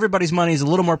fact that everybody's money is a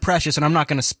little more precious and I'm not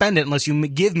going to spend it unless you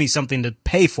give me something to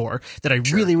pay for that I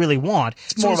really, really want.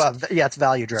 It's more about, it's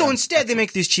value driven. So instead they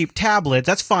make these cheap tablets.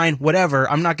 That's fine, whatever.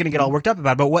 I'm not going to get all worked up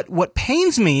about it. But what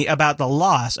pains me about the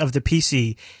loss of the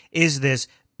PC is this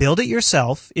build it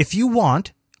yourself if you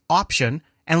want option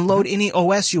and load any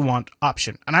OS you want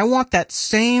option. And I want that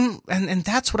same, and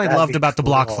that's what I loved about the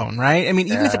block phone, right? I mean,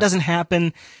 even if it doesn't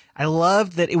happen, I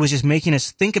loved that it was just making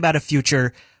us think about a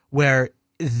future where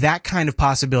that kind of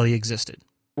possibility existed.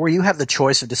 Where you have the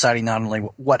choice of deciding not only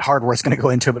what hardware is going to go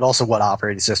into it, but also what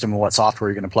operating system and what software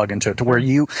you're going to plug into it. To where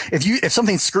if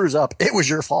something screws up, it was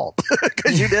your fault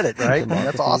because you did it, right?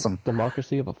 That's awesome.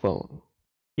 Democracy of a phone.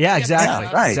 Yeah, exactly.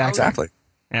 Yeah, right, exactly.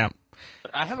 Yeah.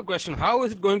 I have a question. How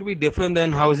is it going to be different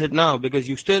than how is it now? Because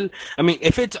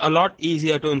if it's a lot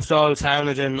easier to install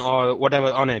Cyanogen or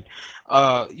whatever on it,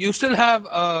 you still have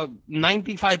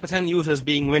 95% users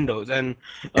being Windows. And,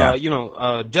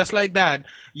 just like that,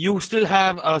 you still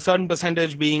have a certain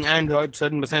percentage being Android,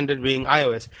 certain percentage being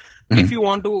iOS. Mm-hmm. If you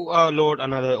want to load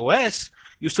another OS,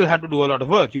 you still have to do a lot of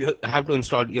work. You have to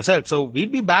install it yourself. So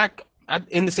we'd be back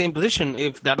in the same position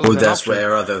if that was an that's option.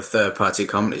 where other third-party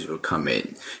companies would come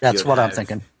in. That's what I'm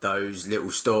thinking. Those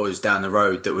little stores down the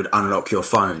road that would unlock your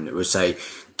phone. It would say,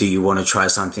 do you want to try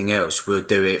something else? We'll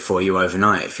do it for you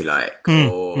overnight if you like,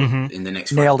 or in the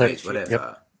next 5 days, whatever.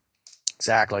 Yep.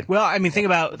 Exactly. Well, I mean, think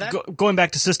about going back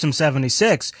to System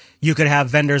 76. You could have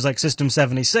vendors like System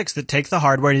 76 that take the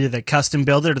hardware, either they custom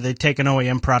build it or they take an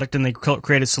OEM product and they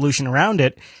create a solution around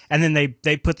it, and then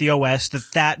they put the OS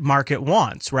that market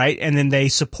wants, right? And then they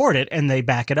support it and they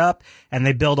back it up and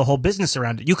they build a whole business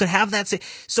around it. You could have that.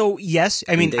 So yes,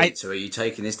 I mean, so are you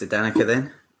taking this to Danica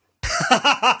then?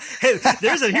 Hey,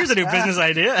 here's a new business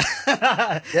idea.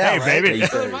 Hey, right? Baby.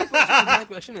 My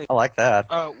question is, I like that.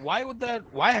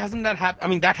 Why hasn't that happened? I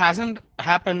mean, that hasn't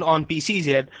happened on PCs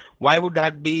yet. Why would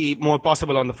that be more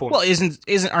possible on the phone? Well,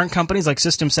 aren't companies like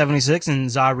System 76 and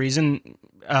Za Reason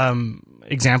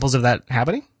examples of that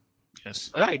happening?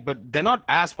 Yes. Right, but they're not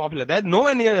as popular. They're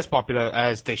nowhere near as popular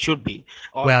as they should be,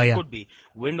 or could be.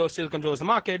 Windows still controls the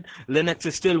market. Linux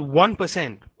is still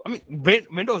 1%. I mean,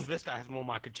 Windows Vista has more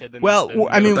market share than.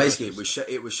 Basically,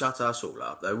 it would shut us all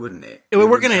up, though, wouldn't it? We're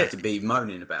going to have to be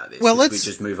moaning about this. Well, we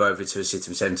just move over to a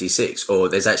System 76, or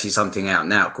there's actually something out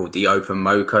now called the Open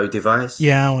Moco device.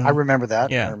 Yeah, I remember that.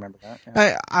 Yeah. I remember that.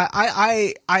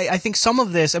 Yeah. I think some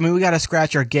of this. I mean, we got to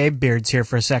scratch our Gabe beards here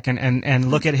for a second and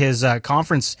look at his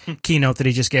conference keynote that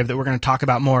he just gave that we're going to talk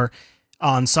about more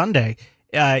on Sunday.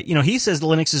 He says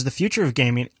Linux is the future of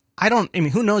gaming.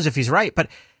 who knows if he's right, but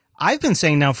I've been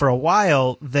saying now for a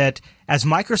while that as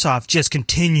Microsoft just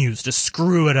continues to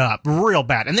screw it up real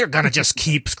bad, and they're going to just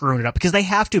keep screwing it up because they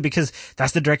have to, because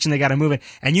that's the direction they got to move in.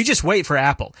 And you just wait for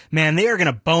Apple. Man, they are going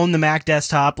to bone the Mac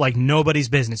desktop like nobody's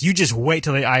business. You just wait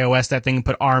till they iOS that thing and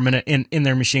put ARM in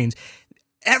their machines.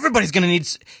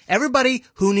 Everybody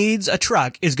who needs a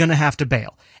truck is going to have to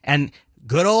bail. And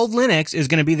good old Linux is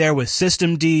going to be there with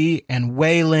Systemd and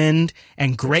Wayland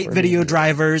and great video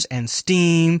drivers and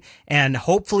Steam and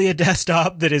hopefully a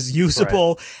desktop that is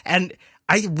usable. Right. And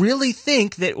I really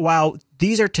think that while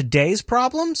these are today's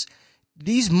problems,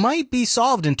 these might be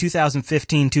solved in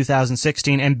 2015,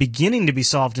 2016, and beginning to be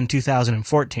solved in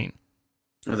 2014.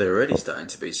 Well, they're already starting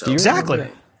to be solved. Exactly.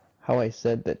 How I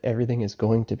said that everything is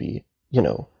going to be,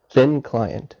 thin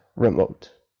client,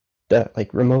 remote.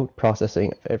 Remote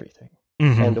processing of everything.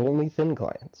 Mm-hmm. And only thin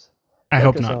clients. I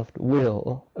hope not. Microsoft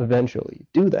will eventually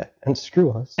do that and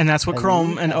screw us. And that's what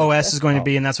Chrome and OS is going to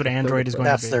be, and that's what Android is going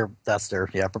to be. That's their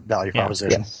value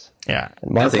proposition. Yes. Yeah.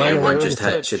 I think everyone just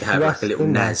should have like a little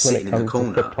NAS sitting in the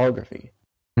corner. Cryptography.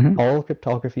 Mm-hmm. All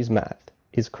cryptography's math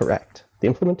is correct. The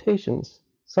implementation's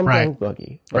sometimes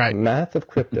buggy, but the math of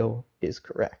crypto is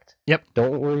correct. Yep.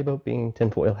 Don't worry about being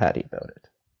tinfoil hatty about it.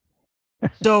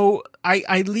 So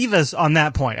I leave us on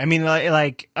that point. I mean,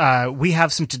 we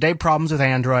have some today problems with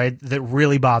Android that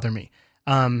really bother me.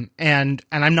 And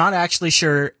I'm not actually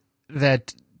sure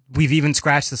that we've even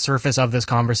scratched the surface of this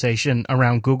conversation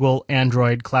around Google,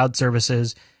 Android, cloud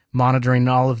services, monitoring, and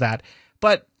all of that.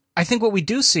 But I think what we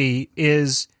do see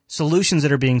is solutions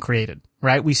that are being created,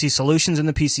 right? We see solutions in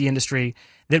the PC industry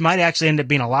that might actually end up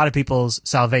being a lot of people's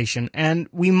salvation. And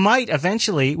we might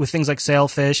eventually, with things like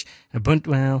Sailfish,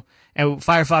 Ubuntu, and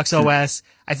Firefox OS,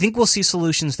 I think we'll see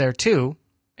solutions there too.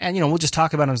 And, we'll just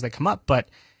talk about them as they come up. But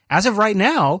as of right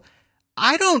now,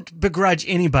 I don't begrudge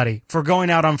anybody for going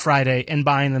out on Friday and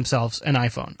buying themselves an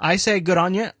iPhone. I say good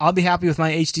on you. I'll be happy with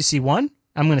my HTC One.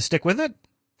 I'm going to stick with it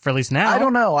for at least now. I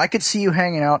don't know. I could see you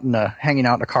hanging out in a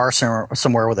car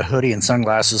somewhere with a hoodie and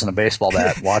sunglasses and a baseball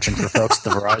bat, watching for folks at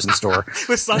the Verizon store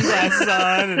with sunglasses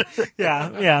on. And,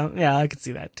 yeah, I could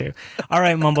see that too. All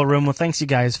right, Mumble Room. Well, thanks you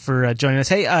guys for joining us.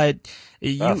 Hey,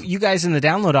 you guys in the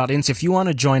download audience, if you want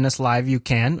to join us live, you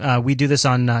can. We do this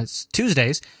on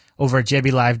Tuesdays over at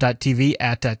jblive.tv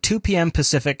at 2 p.m.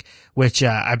 Pacific, which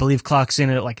I believe clocks in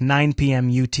at like 9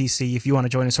 p.m. UTC. If you want to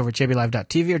join us over at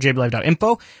jblive.tv or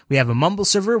jblive.info, we have a Mumble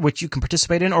server, which you can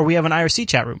participate in, or we have an IRC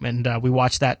chat room, and we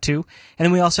watch that too. And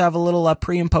then we also have a little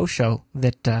pre- and post show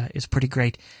that is pretty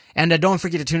great. And don't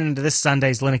forget to tune into this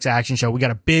Sunday's Linux Action Show. We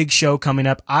got a big show coming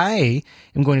up. I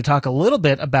am going to talk a little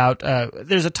bit about,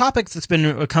 there's a topic that's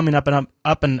been coming up and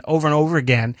over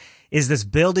again, is this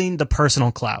building the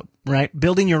personal cloud, right?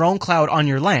 Building your own cloud on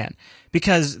your LAN,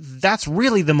 because that's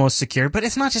really the most secure. But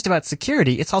it's not just about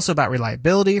security. It's also about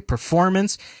reliability,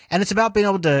 performance, and it's about being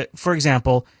able to, for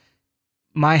example,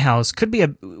 my house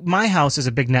is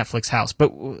a big Netflix house,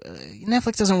 but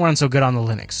Netflix doesn't run so good on the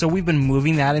Linux. So we've been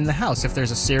moving that in the house. If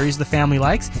there's a series the family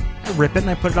likes, I rip it and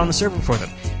I put it on the server for them.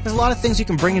 There's a lot of things you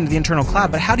can bring into the internal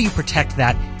cloud, but how do you protect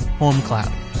that home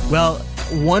cloud? Well,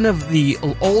 one of the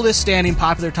oldest standing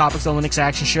popular topics on Linux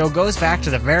Action Show goes back to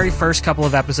the very first couple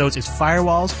of episodes, is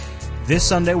firewalls. This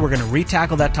Sunday, we're going to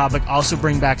re-tackle that topic, also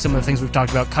bring back some of the things we've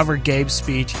talked about, cover Gabe's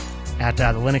speech at the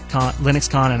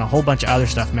LinuxCon and a whole bunch of other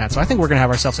stuff, Matt. So I think we're going to have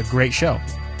ourselves a great show.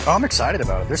 Oh, I'm excited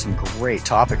about it. There's some great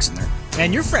topics in there.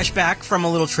 And you're fresh back from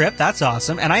a little trip. That's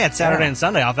awesome. And I had Saturday and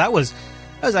Sunday off. That was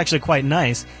actually quite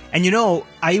nice. And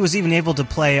I was even able to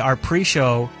play our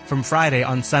pre-show from Friday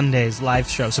on Sunday's live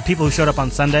show. So people who showed up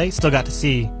on Sunday still got to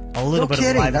see a little bit of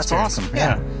the live experience. That's awesome.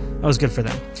 Yeah. That was good for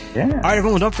them. Yeah. All right,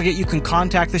 everyone, don't forget you can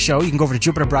contact the show. You can go over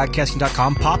to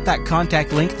jupiterbroadcasting.com, pop that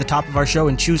contact link at the top of our show,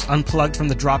 and choose Unplugged from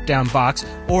the drop-down box.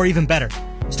 Or even better,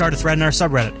 start a thread in our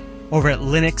subreddit over at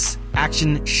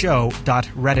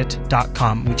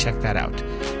linuxactionshow.reddit.com. We check that out.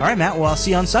 All right, Matt, well, I'll see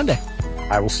you on Sunday.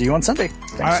 I will see you on Sunday.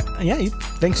 Thanks. All right, yeah,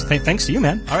 thanks to you,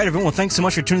 man. All right, everyone, well, thanks so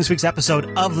much for tuning this week's episode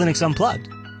of Linux Unplugged.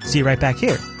 See you right back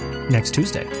here next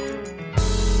Tuesday.